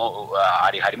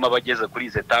harimo abageze kuri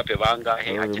izi etape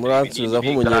bangahe muransubiza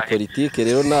nk'umunyapolitike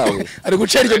rero nawe ari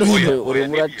gucera iryo hino uri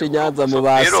murace Nyanza mu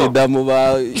ba sida mu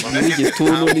ba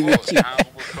igituntu n'ibiki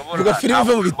vuga filime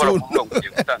iva mu bituntu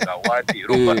ngiye gutanga award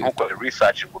urumva ntuko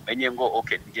research umenye ngo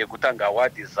okay ngiye gutanga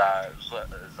award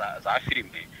za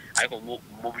filime ariko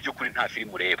mu by'ukuri nta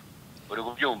filime ureba uri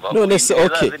kubyumva none se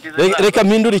okay reka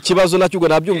mpindura ikibazo nacyo ubwo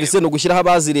nabyumvise no gushyiraho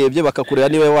abazirebye bakakureba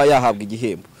niwe wayahabwa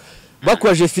igihembo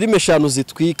bakwaje filime 5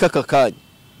 zitwika kakanya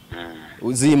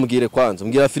uzimbwire kwanza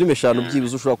mbwira filime 5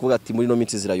 byibuze ushobora kuvuga ati muri no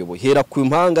minsi zirayoboye hera ku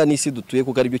impanga n'isi dutuye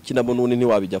kuko ari byo kinamo none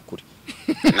ntiwabijya kure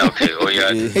okay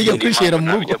oya iyo kwishera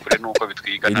mu rugo kure nuko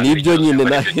bitwiga nibyo nyine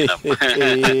na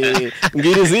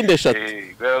mbwira izindi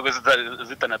 3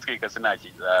 zitanatwika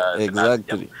sinakiza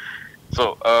exactly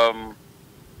so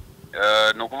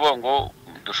no kuvuga ngo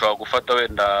dushobora gufata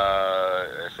wenda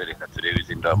sereka turebe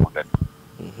izindi amagana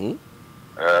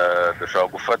dushobora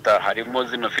gufata harimo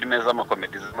zino filime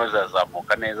z'amakomedi zimwe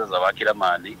zazamuka neza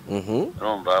zabakiramani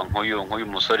urumva nk'uyu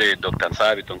musore Dr.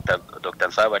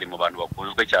 Nsaba ari mu bantu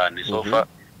bakunzwe cyane sofa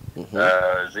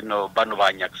zino bano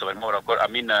banyakso barimo barakora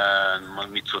Amina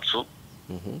Mitsutsu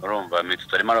urumva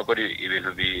Mitsutsu arimo arakora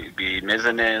ibintu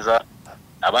bimeze neza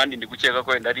abandi ndi gukeka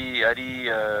ko wenda ari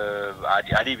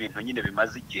ibintu nyine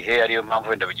bimaze igihe ariyo mpamvu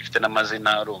wenda bigifite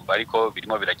n'amazina urumva ariko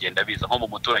birimo biragenda biza nko mu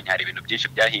muturanyi hari ibintu byinshi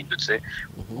byahindutse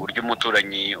uburyo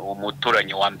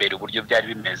umuturanyi wa mbere uburyo byari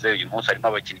bimeze uyu munsi harimo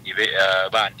abakinnyi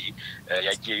bandi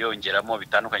yagiye yongeramo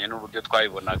bitandukanye n'uburyo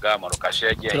twabibonaga amarokashe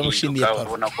yagiye ahinduka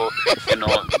ubona ko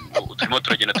turimo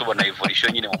turagenda tubona evolution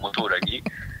nyine mu muturanyi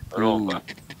urumva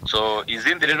so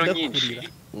izindi rero nyinshi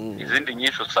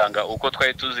usanga uko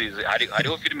twari tuzizi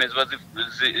hariho filime ziba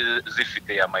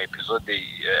zifite ama episode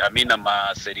amina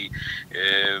maseri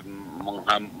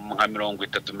nka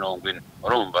 30-40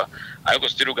 urumva ariko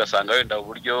still ugasanga wenda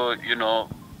uburyo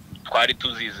twari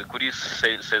tuzizi kuri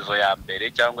sezo ya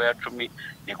mbere cyangwa ya 10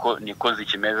 niko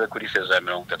zikimeze kuri sezo ya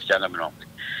 30 cyangwa 40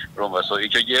 urumva so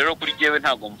icyo gihe rero kuri jewe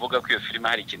ntago mvuga ko iyo filime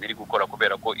hari ikintu iri gukora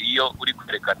kubera ko iyo uri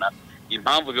kwerekana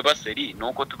impamvu biba seri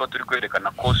nuko tuba turi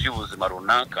kwerekana kosi y'ubuzima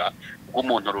runaka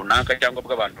bw'umuntu runaka cyangwa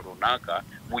bw'abantu runaka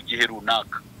mu gihe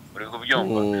runaka uri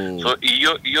kubyumva so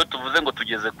iyo tuvuze ngo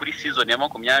tugeze kuri season ya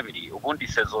 20 ubundi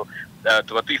sezo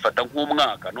tuba tuyifata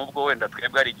nk'umwaka nubwo wenda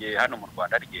twebwe ari igihe hano mu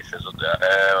Rwanda ari igihe sezo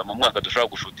mu mwaka dushobora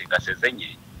gushutinga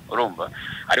sezenye urumva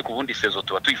ariko ubundi sezo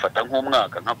tuba tuyifata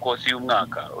nk'umwaka nka kosi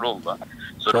y'umwaka urumva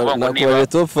so ruvuga ngo niba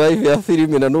top 5 ya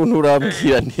filime na none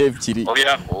urambwira ni ebyiri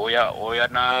oya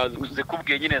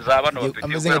zikubwiye nyine za bano bafite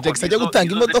ameze nka Jackson ajya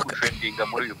gutanga imodoka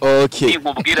okay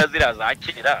nkubwira zira za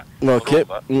kera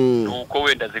nuko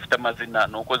wenda zifite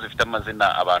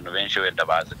amazina abantu benshi wenda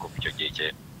bazi ko icyo gihe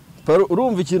cye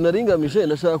urumva ikintu naringamije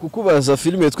nashaka kukubaza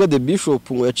filime yitwa The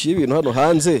Bishop ngo yaciye ibintu hano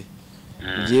hanze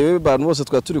ngewe abantu bose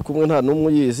twa turi kumwe nta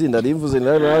numwe yizi narimvuze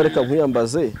nawe reka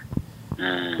nkwiyambaze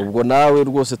ubwo nawe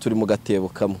rwose turi mu gatebo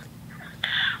kamwe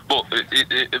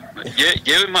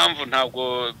yewe impamvu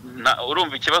ntabwo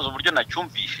urumva ikibazo uburyo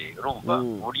nacyumvishe urumva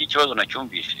uburyo ikibazo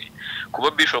nacyumvishe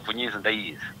kuba Bishop nyizi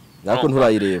ndayizi nako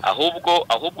nturayireba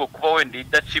ahubwo kuba wenda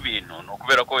idaca ibintu no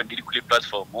kubera ko wenda iri kuri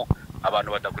platform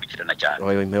abantu badakurikirana cyane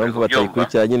oyo impamvu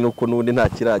batayikurikiranye nuko nundi nta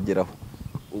kirageraho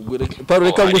ubwo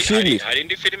reka ngushimire hari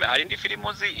indi filime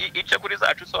uzi ica kuri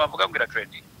zacu so bavuga ngo ira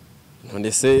trending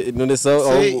none se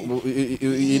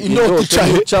inoti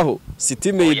caho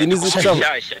city made nizicaho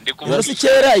nose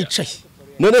kera icaye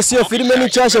none se iyo filime ni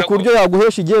cyashya ku buryo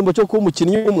yaguhesha igihembo cyo kuba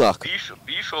umukinnyi w'umwaka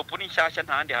Bishop ni cyashya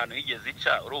ntandi hantu yigeze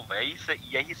ica urumva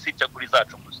yahise ica kuri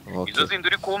zacu gusa izo zindi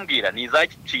uri kumbwira ni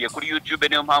izaciye kuri YouTube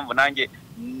niyo mpamvu nanjye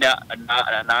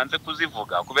nanze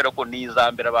kuzivuga kubera ko ni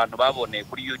izambere abantu baboneye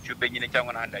kuri YouTube nyine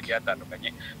cyangwa n'ahandi hagiye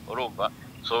hatandukanye urumva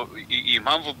so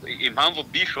impamvu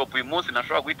Bishop uyu munsi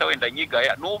nashobora guhita wenda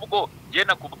nyigaya nubwo je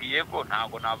nakubwiye ko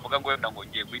ntago navuga ngo wenda ngo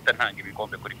ngiye guhita ntanga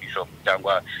ibikombe kuri Bishop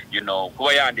cyangwa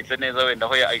kuba yanditse neza wenda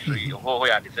ho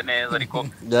yanditse neza ariko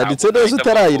yanditse neza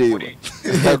utarayireba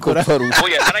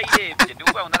oya narayirebye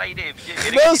ndikuvuga ngo narayirebye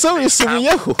nose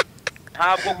wisubiyeho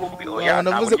ntabwo nkubwiye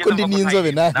navuze ko ndi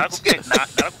n'inzobe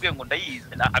narakubwiye ngo ndayizi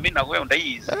amina ngo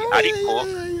ndayizi ariko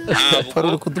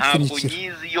ntabwo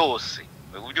nyizi yose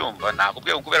ubyumva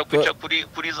nakubwiye kubera kwica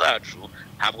kuri zacu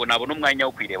ntabwo nabona umwanya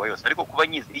wo kwireba yose ariko kuba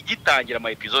nyizi igitangira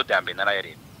ama episode ya mbere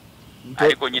narayarebye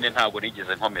ariko nyine ntabwo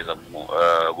nigeze nkomeza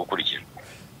gukurikira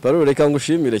Paro reka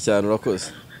ngushimire cyane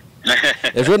urakoze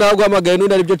ejo ntabwo hamagaye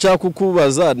none aribyo nshaka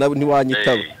kukubaza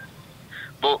ntiwanyitaba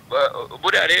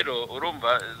buriya rero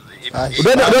urumva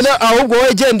ahubwo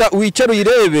wowe genda wicare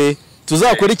uyirebe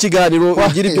tuzakora ikiganiro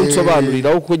ugira ibyo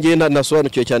nsobanurira kuko ngenda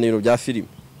nasobanukiwe cyane ibintu bya filime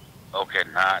okay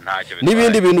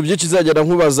n'ibindi bintu byinshi zagenda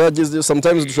nkubaza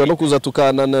sometimes dushobora no kuza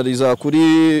tukananariza kuri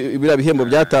biriya bihembo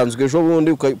byatanzwe ejo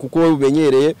bundi kuko wowe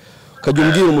umenyereye ukajya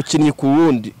umbwira umukinnyi ku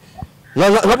wundi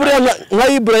nka buriya nka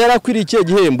IBRA yarakwiriye ikihe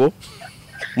gihembo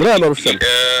muri aya marushanwa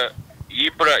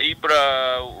IBRA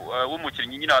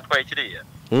w'umukinnyi nyine watwaye kiriya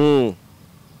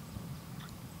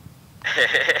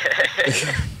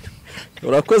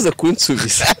urakoze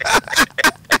kunsubiza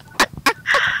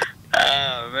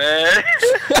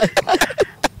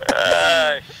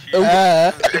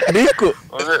man. niko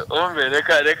Umbe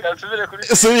reka nsubire kuri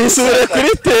subira kuri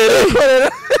tere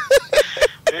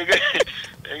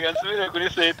reka nsubire kuri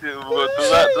site ubwo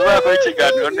tuzakora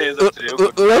ikiganiro neza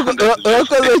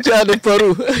urakoze cyane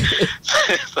paru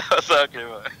sawa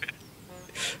Clement.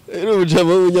 rero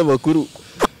umujama w'umunyamakuru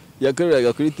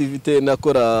yakoreraga kuri TV10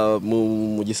 nakora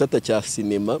mu gisata cya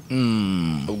sinema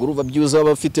ubwo uruva byuza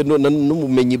abafite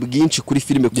n'umumenyi bwinshi kuri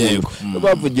filime kuko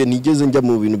bavugiye nigeze njya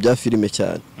mu bintu bya filime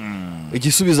cyane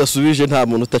igisubizo asubije nta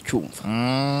muntu utacyumva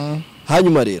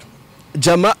hanyuma rero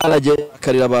Jama arajya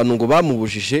akarira abantu ngo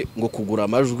bamubujije ngo kugura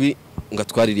amajwi ngo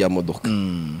atwarire ya modoka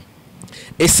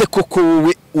ese koko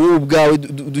wowe ubwawe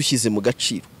dushyize mu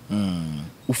gaciro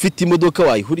ufite imodoka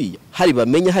wayihuriye hari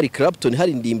bamenya hari Clapton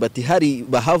hari Ndimbati hari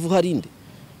Bahavu hari inde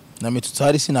na mitutsi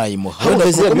hari sinayimuha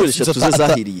haweze yamurisha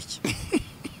tuzahiriye iki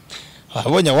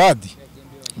abonye award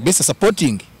best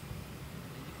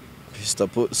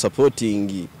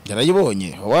supporting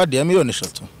yarayibonye award ya miliyoni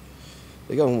 3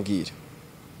 reka nkubwire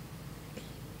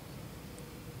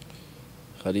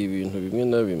hari ibintu bimwe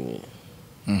na bimwe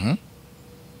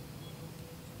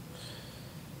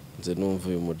nze numva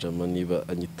uyu mujama niba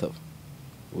anyitaba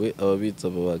we ababitsa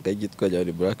babaga gitwa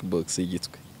cyane black box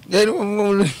y'igitwe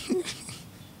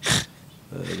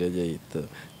arajya yitaba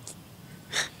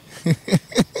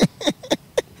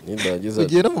nimbagiza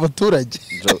kugera mu baturage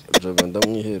jaga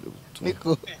ndamwihera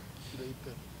niko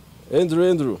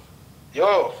Andrew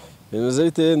Yo, bimeze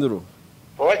bite Andrew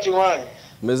poa Umwana.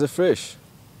 meze fresh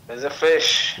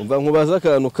Umva nkubaza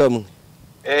akantu kamwe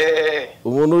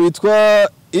umuntu witwa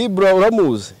IBRA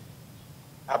uramuzi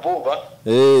ABOUBA.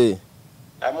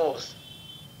 Amuzi.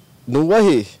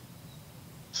 Nuwahe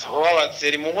So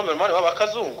wabatseri mu nkomero mari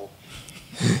wabakazungu.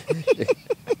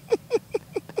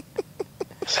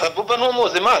 ABOUBA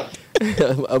ntumuzi man.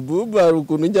 ABOUBA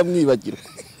ukuntu njya mwibagirwa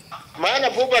Mana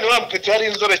ABOUBA ni wampeti ari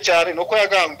inzobe cyane nuko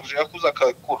yaganguje yakuza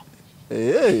akakura.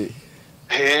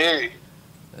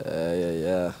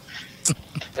 Ya.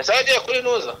 Yasagiye kuri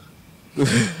nuza.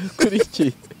 Kuri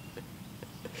iki?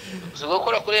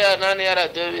 Uzogokora kuri ya nani ya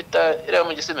radio bita ira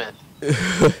mu gisementi.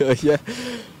 Ya.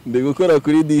 Ndigukora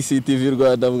kuri DCTV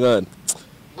Rwanda mwana.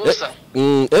 Gusa.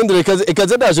 Andrew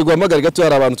ikaze daje guhamagara gato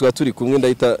hari abantu twa turi kumwe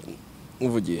ndahita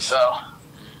nkuvugisha. Sawa.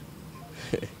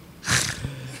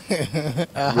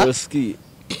 Broski.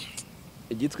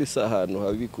 Igitwe sahantu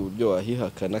habi ku buryo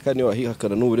wahihakana kandi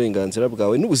wahihakana n'uburenganzira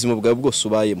bwawe n'ubuzima bwawe bwose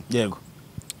ubayemo. Yego.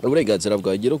 Uburenganzira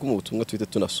bwawe gero ko mu butumwa twite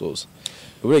tunasoza.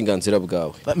 Uburenganzira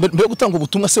bwawe. Mbere gutanga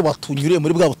ubutumwa se watunyuriye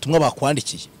muri bwa butumwa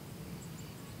bakwandikiye.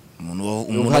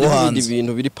 Umuntu hari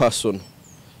ibintu biri personal.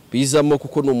 Bizamo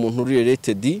kuko n'umuntu uri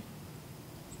related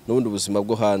n'ubundi ubuzima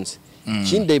bwo hanze.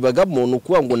 Kinde ibaga muntu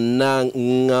kuba ngo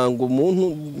nango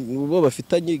umuntu bo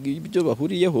bafitanye ibyo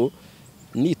bahuriyeho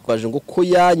nitwaje ngo ko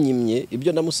yanyimye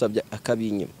ibyo namusabye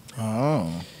akabinyima.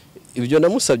 Ibyo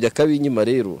namusabye akabinyima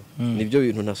rero nibyo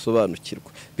bintu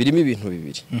ntasobanukirwa. Birimo ibintu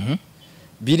bibiri.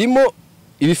 Birimo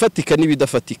ibifatika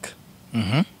n'ibidafatika.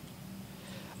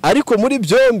 Ariko muri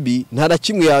byombi nta na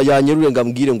kimwe yanyerure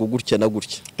ngambwire ngo gutya na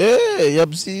gutya.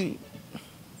 Yabzi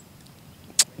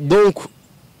donc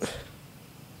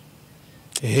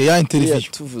ya interview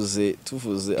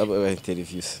tuvuze aba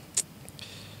interviews.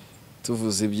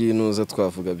 Tuvuze ibyinuza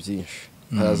twavuga byinshi.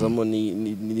 Hazamo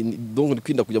donc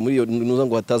kwinda kujya muri iyo nuza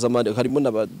ngo hataza amande harimo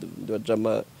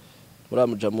n'abajama muri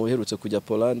amujama uherutse kujya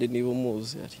Poland niba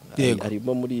umuzi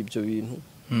harimo muri ibyo bintu.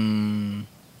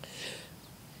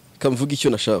 Kamvuga icyo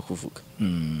nashaka kuvuga.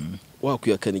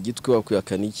 Wakwiyakana igitwe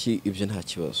wakwiyakana iki ibyo nta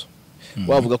kibazo.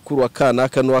 Wavuga kuri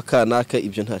wakanaka n'wakanaka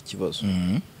ibyo nta kibazo.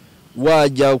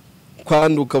 Wajya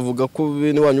kwandi ukavuga ko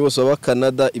bene wanyu bose baba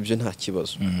Canada ibyo nta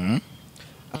kibazo.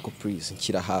 Ako please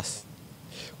nkira hasi.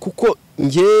 Kuko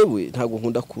ngewe ntago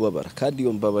nkunda kubabara kandi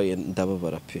iyo mbabaye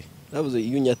ndababara pe. Navuze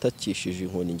iyo nyatakishije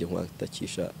inkoni nge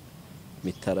nkwatakisha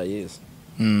mitara yeza.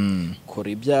 Kora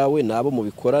ibyawe nabo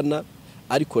mubikorana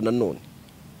ariko nanone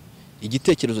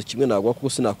igitekerezo kimwe nagwa kuko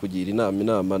sinakugira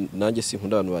inama nanjye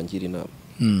sinkunda abantu bangira inama.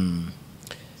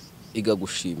 Iga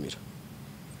gushimira.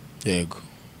 Yego.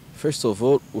 First of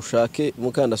all ushake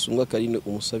mukandasumwa karine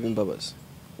umusabe imbabazi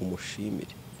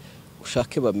umushimire.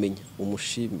 Ushake bamenya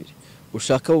umushimire.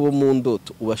 Ushaka bo mu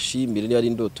ndoto ubashimire niba ari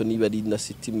indoto niba ari na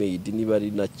city made niba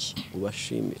ari naki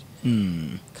ubashimire.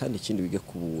 Kandi ikindi wige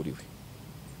kuburiwe.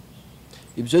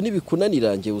 Ibyo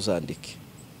nibikunanirange uzandike.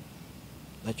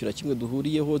 Ntacyo na kimwe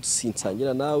duhuriyeho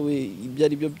sinsangira nawe ibyo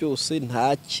ari byo byose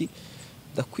ntaki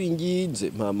ndakwinginze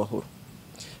mpa amahoro.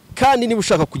 Kandi niba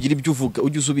ushaka kugira ibyo uvuga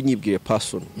ujye uzubinyibwire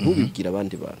person ntubibwire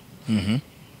abandi bantu.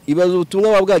 ibaza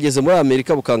ubutumwa bwageze muri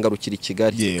Amerika bukangarukira i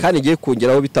Kigali kandi igiye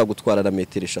kongeraho bitagutwara na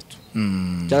metero 3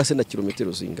 cyangwa se na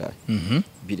kilometero zingahe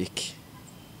bireke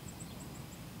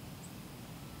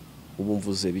ubu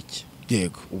mvuze biki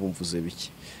yego ubu mvuze biki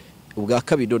ubwa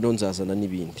kabiri none nzazana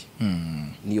n'ibindi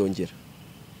niyongera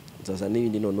nzazana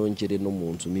n'ibindi nongere no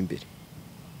mu nzu imbere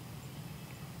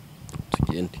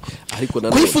tugende ariko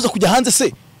kwifuza kujya hanze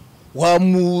se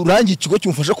wamurangiye ikigo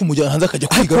cyumufasha kumujyana hanze akajya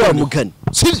kwiga wa mugani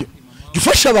sibyo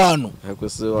gifasha abantu ariko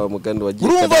se wa mugani wagiye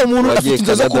urumva umuntu afite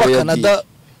inzozi zo kuba Canada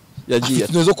yagiye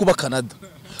zo kuba Canada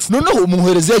noneho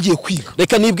umuhereze yagiye kwiga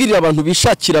reka nibwirira abantu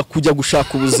bishakira kujya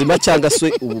gushaka ubuzima cyangwa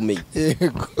se ubumenyi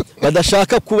yego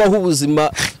badashaka kubaho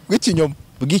ubuzima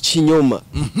bw'ikinyoma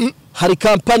hari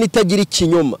kampani itagira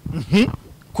ikinyoma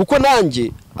kuko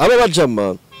nanjye aba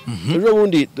bajama ejo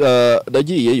bundi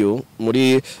nagiyeyo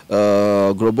muri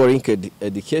Global Linked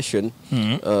Education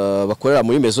bakorera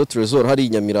muri Maison Trésor hari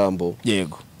Nyamirambo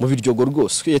yego mu biryogo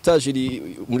rwose etage iri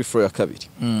muri floor ya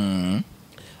 2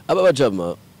 aba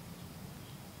bajama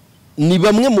ni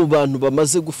bamwe mu bantu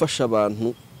bamaze gufasha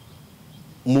abantu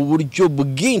mu buryo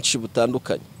bwinshi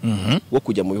butandukanye wo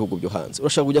kujya mu bihugu byo hanze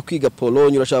urashaka kujya kwiga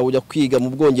Pologne urashaka kujya kwiga mu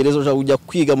Bwongereza urashaka kujya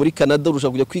kwiga muri Canada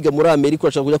urashaka kujya kwiga muri Amerika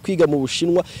urashaka kujya kwiga mu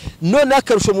Bushinwa none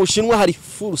akarusho mu Bushinwa hari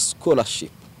full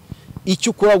scholarship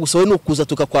icyo ukora gusa no kuza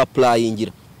tukakwa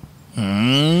applyingira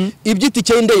ibyiti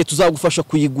cy'indeye tuzagufasha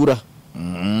kuyigura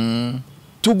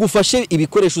tugufashe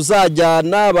ibikoresho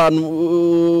uzajyana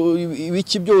abantu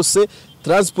ibiki byose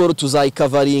transport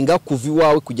tuzayikavaringa kuva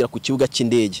iwawe kugera ku kibuga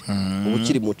cy'indege ubu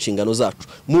kiri mu nshingano zacu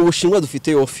mu Bushinwa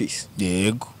dufite office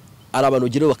yego ari abantu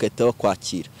ugire bakahita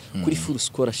bakwakira kuri full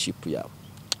scholarship yawe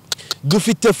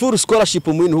dufite full scholarship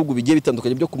mu bihugu bigiye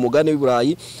bitandukanye byo ku mugane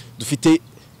w'Iburayi dufite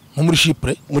nko muri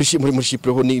Chypre muri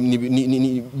Chypre ho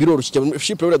ni biroroshye cyane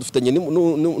Chypre bura dufitanye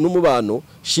n'umubano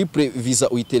Chypre visa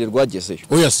uyitererwa Yagezeyo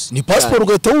yes ni passport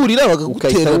ugahita wurira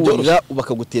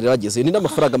bakaguterera Yagezeyo ni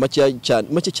n'amafaranga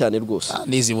make cyane rwose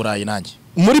nizi Burayi nanjye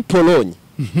muri Pologne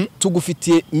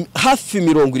tugufitiye hafi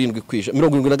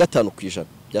 75%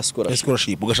 bya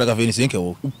scholarship ugashaka 25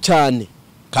 wowe cyane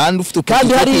kandi ufite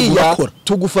kandi hariya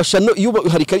tugufasha no iyo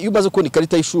umaze kubona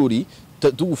ikarita y'ishuri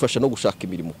tugufasha no gushaka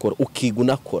imirimo ukora ukiga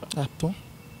unakora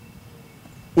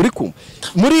uri kumva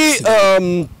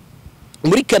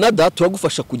muri Canada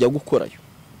turagufasha kujya gukorayo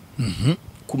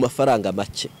ku mafaranga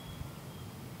make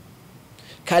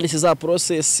kandi se za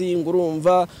processing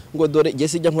urumva ngo dore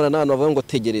gese ijya nkora nano bavuga ngo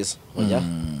tegereza oya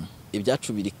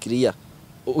ibyacu biri clear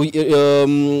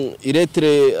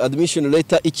iretre admission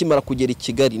letter ikimara kugera i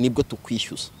Kigali nibwo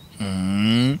tukwishyuza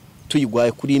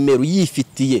tuyigwaye kuri email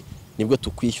yifitiye nibwo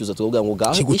tukwishyuza tuvuga ngo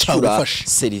gaho ishyura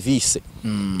service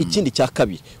ikindi cya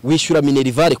kabiri wishyura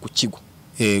minerivare ku kigo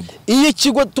yego iyo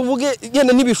ikigo tuvuge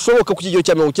yenda nibishoboka ku kigero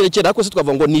cya 99 ariko se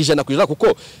twavuga ngo ni 100% kuko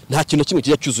nta kintu kimwe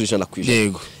kijya cyuzuye 100%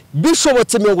 yego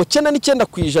bishobotse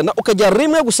 99% ukajya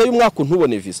rimwe gusa y'umwaka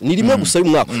ntubone visa ni rimwe gusa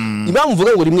y'umwaka impamvu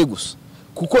mvuga ngo rimwe gusa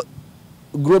kuko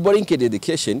Global Linked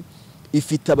Education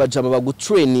ifite abajama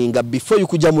bagutraininga before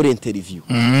yuko ujya muri interview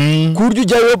kuryo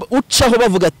ujyayo ucaho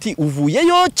bavuga ati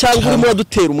uvuyeyo cyangwa urimo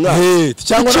radutera umwanya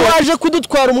cyangwa waje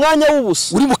kudutwara umwanya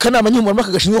w'ubusa uri mu kanama nyuma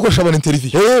kagashinzwe gukoresha aba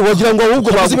interview wagira ngo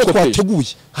ahubwo twateguye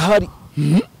hari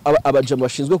abajama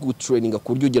bashinzwe kugutraininga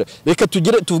kuryo ugira reka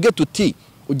tuvuge tuti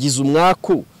ugize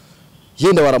umwaku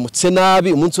yenda waramutse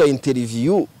nabi umunsi wa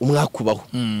interview umwakubaho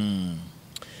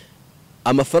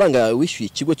amafaranga yawe wishyuye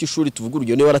ikigo cy'ishuri tuvuga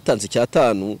urugero ne waratanze cya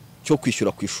 5 cyo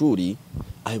kwishyura ku ishuri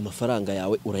ayo mafaranga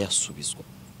yawe urayasubizwa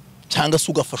cyangwa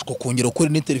se ugafashwa kongera gukora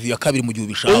interview ya kabiri mu gihe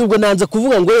ubishaka ubwo nanze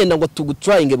kuvuga ngo yenda ngo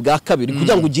tugutrying bwa kabiri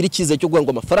kugira ngo ugire ikize cyo kuvuga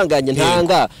ngo amafaranga yanjye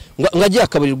ntanga ngagiye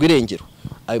akabarirwa irengero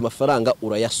ayo mafaranga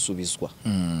urayasubizwa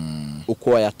uko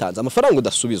wayatanze amafaranga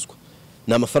udasubizwa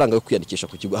na amafaranga yo kwiyandikisha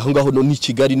ku kigo aho ngaho no ni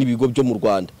Kigali n'ibigo byo mu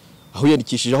Rwanda aho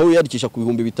yandikisha ku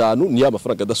 5,000 ni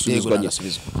amafaranga adasubizwa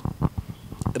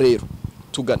rero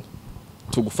tugane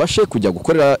tugufashe kujya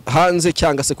gukorera hanze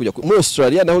cyangwa se kujya muri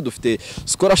Australia naho dufite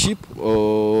scholarship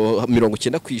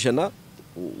 90%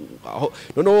 aho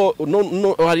no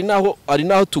hari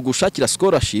naho tugushakira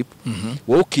scholarship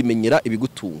wowe ukimenyera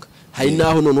ibigutunga hari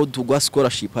naho noneho tugwa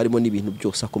scholarship harimo n'ibintu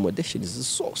byose accommodation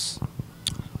zose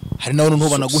hari naho noneho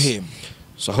banaguhemba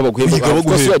so aho baguhemba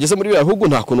ko yageze muri bihugu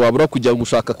nta kuntu wabura kujya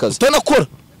gushaka akazi utanakora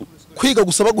kwiga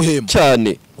gusaba guhemba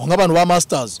cyane nk'abantu ba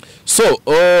masters so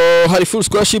hari full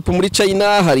scholarship muri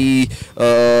China hari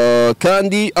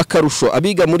kandi akarusho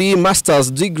abiga muri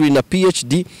masters degree na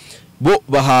PhD bo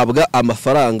bahabwa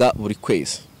amafaranga buri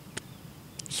kwezi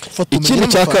ikindi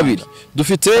cya kabiri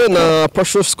dufite na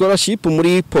partial scholarship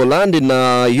muri Poland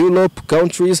na Europe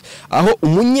countries aho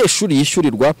umunyeshuri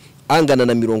yishyurirwa angana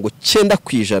na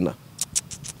 90%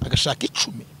 agashaka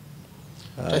 10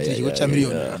 cyakira ikigo cya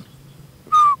miliyoni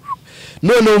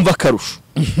none wumva akarusho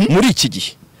muri iki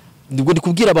gihe ndibwo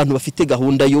ndikubwira abantu bafite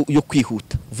gahunda yo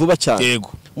kwihuta vuba cyane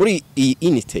yego muri iyi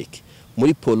Initech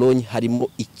muri Pologne harimo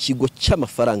ikigo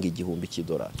cy'amafaranga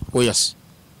 $1,000 oyasi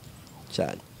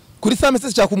cyane kuri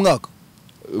semester cya ku mwaka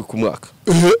ku mwaka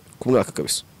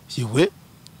kabisa yewe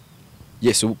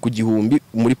yes ku 1,000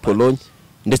 muri Pologne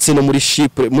ndetse no muri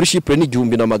Chypre ni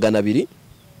 1,200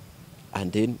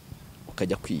 and then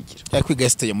ukajya kwigira yakwiga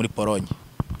stage muri Pologne.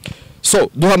 So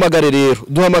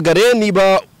duhamagare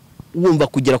niba wumva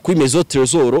kugera kuri Maison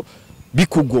Trésor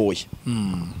bikugoye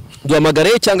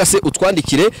duhamagare cyangwa se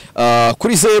utwandikire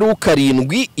kuri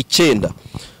 079 20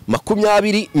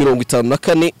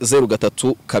 54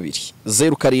 032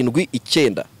 079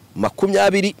 20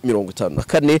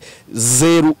 54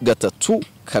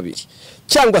 032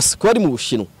 cyangwa se kwari mu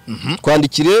Bushinwa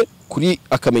twandikire kuri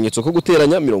akamenyetso ko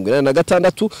guteranya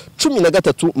 86 13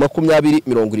 20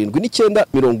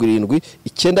 79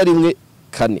 79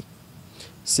 4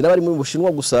 sinabari mu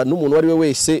Bushinwa gusa n'umuntu wari we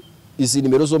wese izi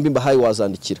nimero zombi mbahaye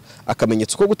wazandikira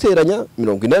akamenyetso ko guteranya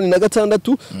 86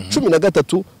 13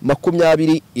 20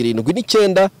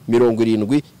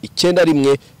 79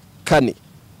 79 4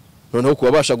 noneho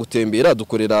kubasha gutembera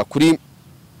dukorera kuri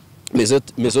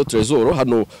Maison Trésor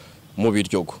hano mu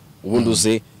Biryogo ubundi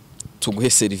uze tuguhe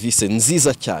service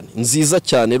nziza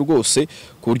cyane rwose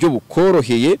ku buryo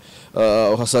bukoroheye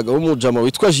uhasaga umujama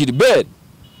witwa Gilbert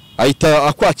ahita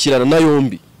akwakirana na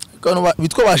yombi kano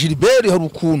bitwa ba Gilbert hari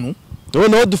ukuntu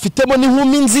noneho dufitemo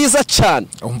n'inkumi nziza cyane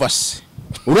umva se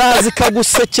urazi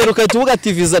kagusekera ukahita uvuga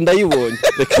ati visa ndayibonye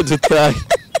reka dutahe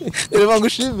reba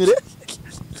ngushimire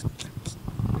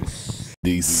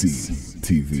DC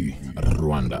TV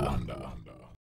Rwanda.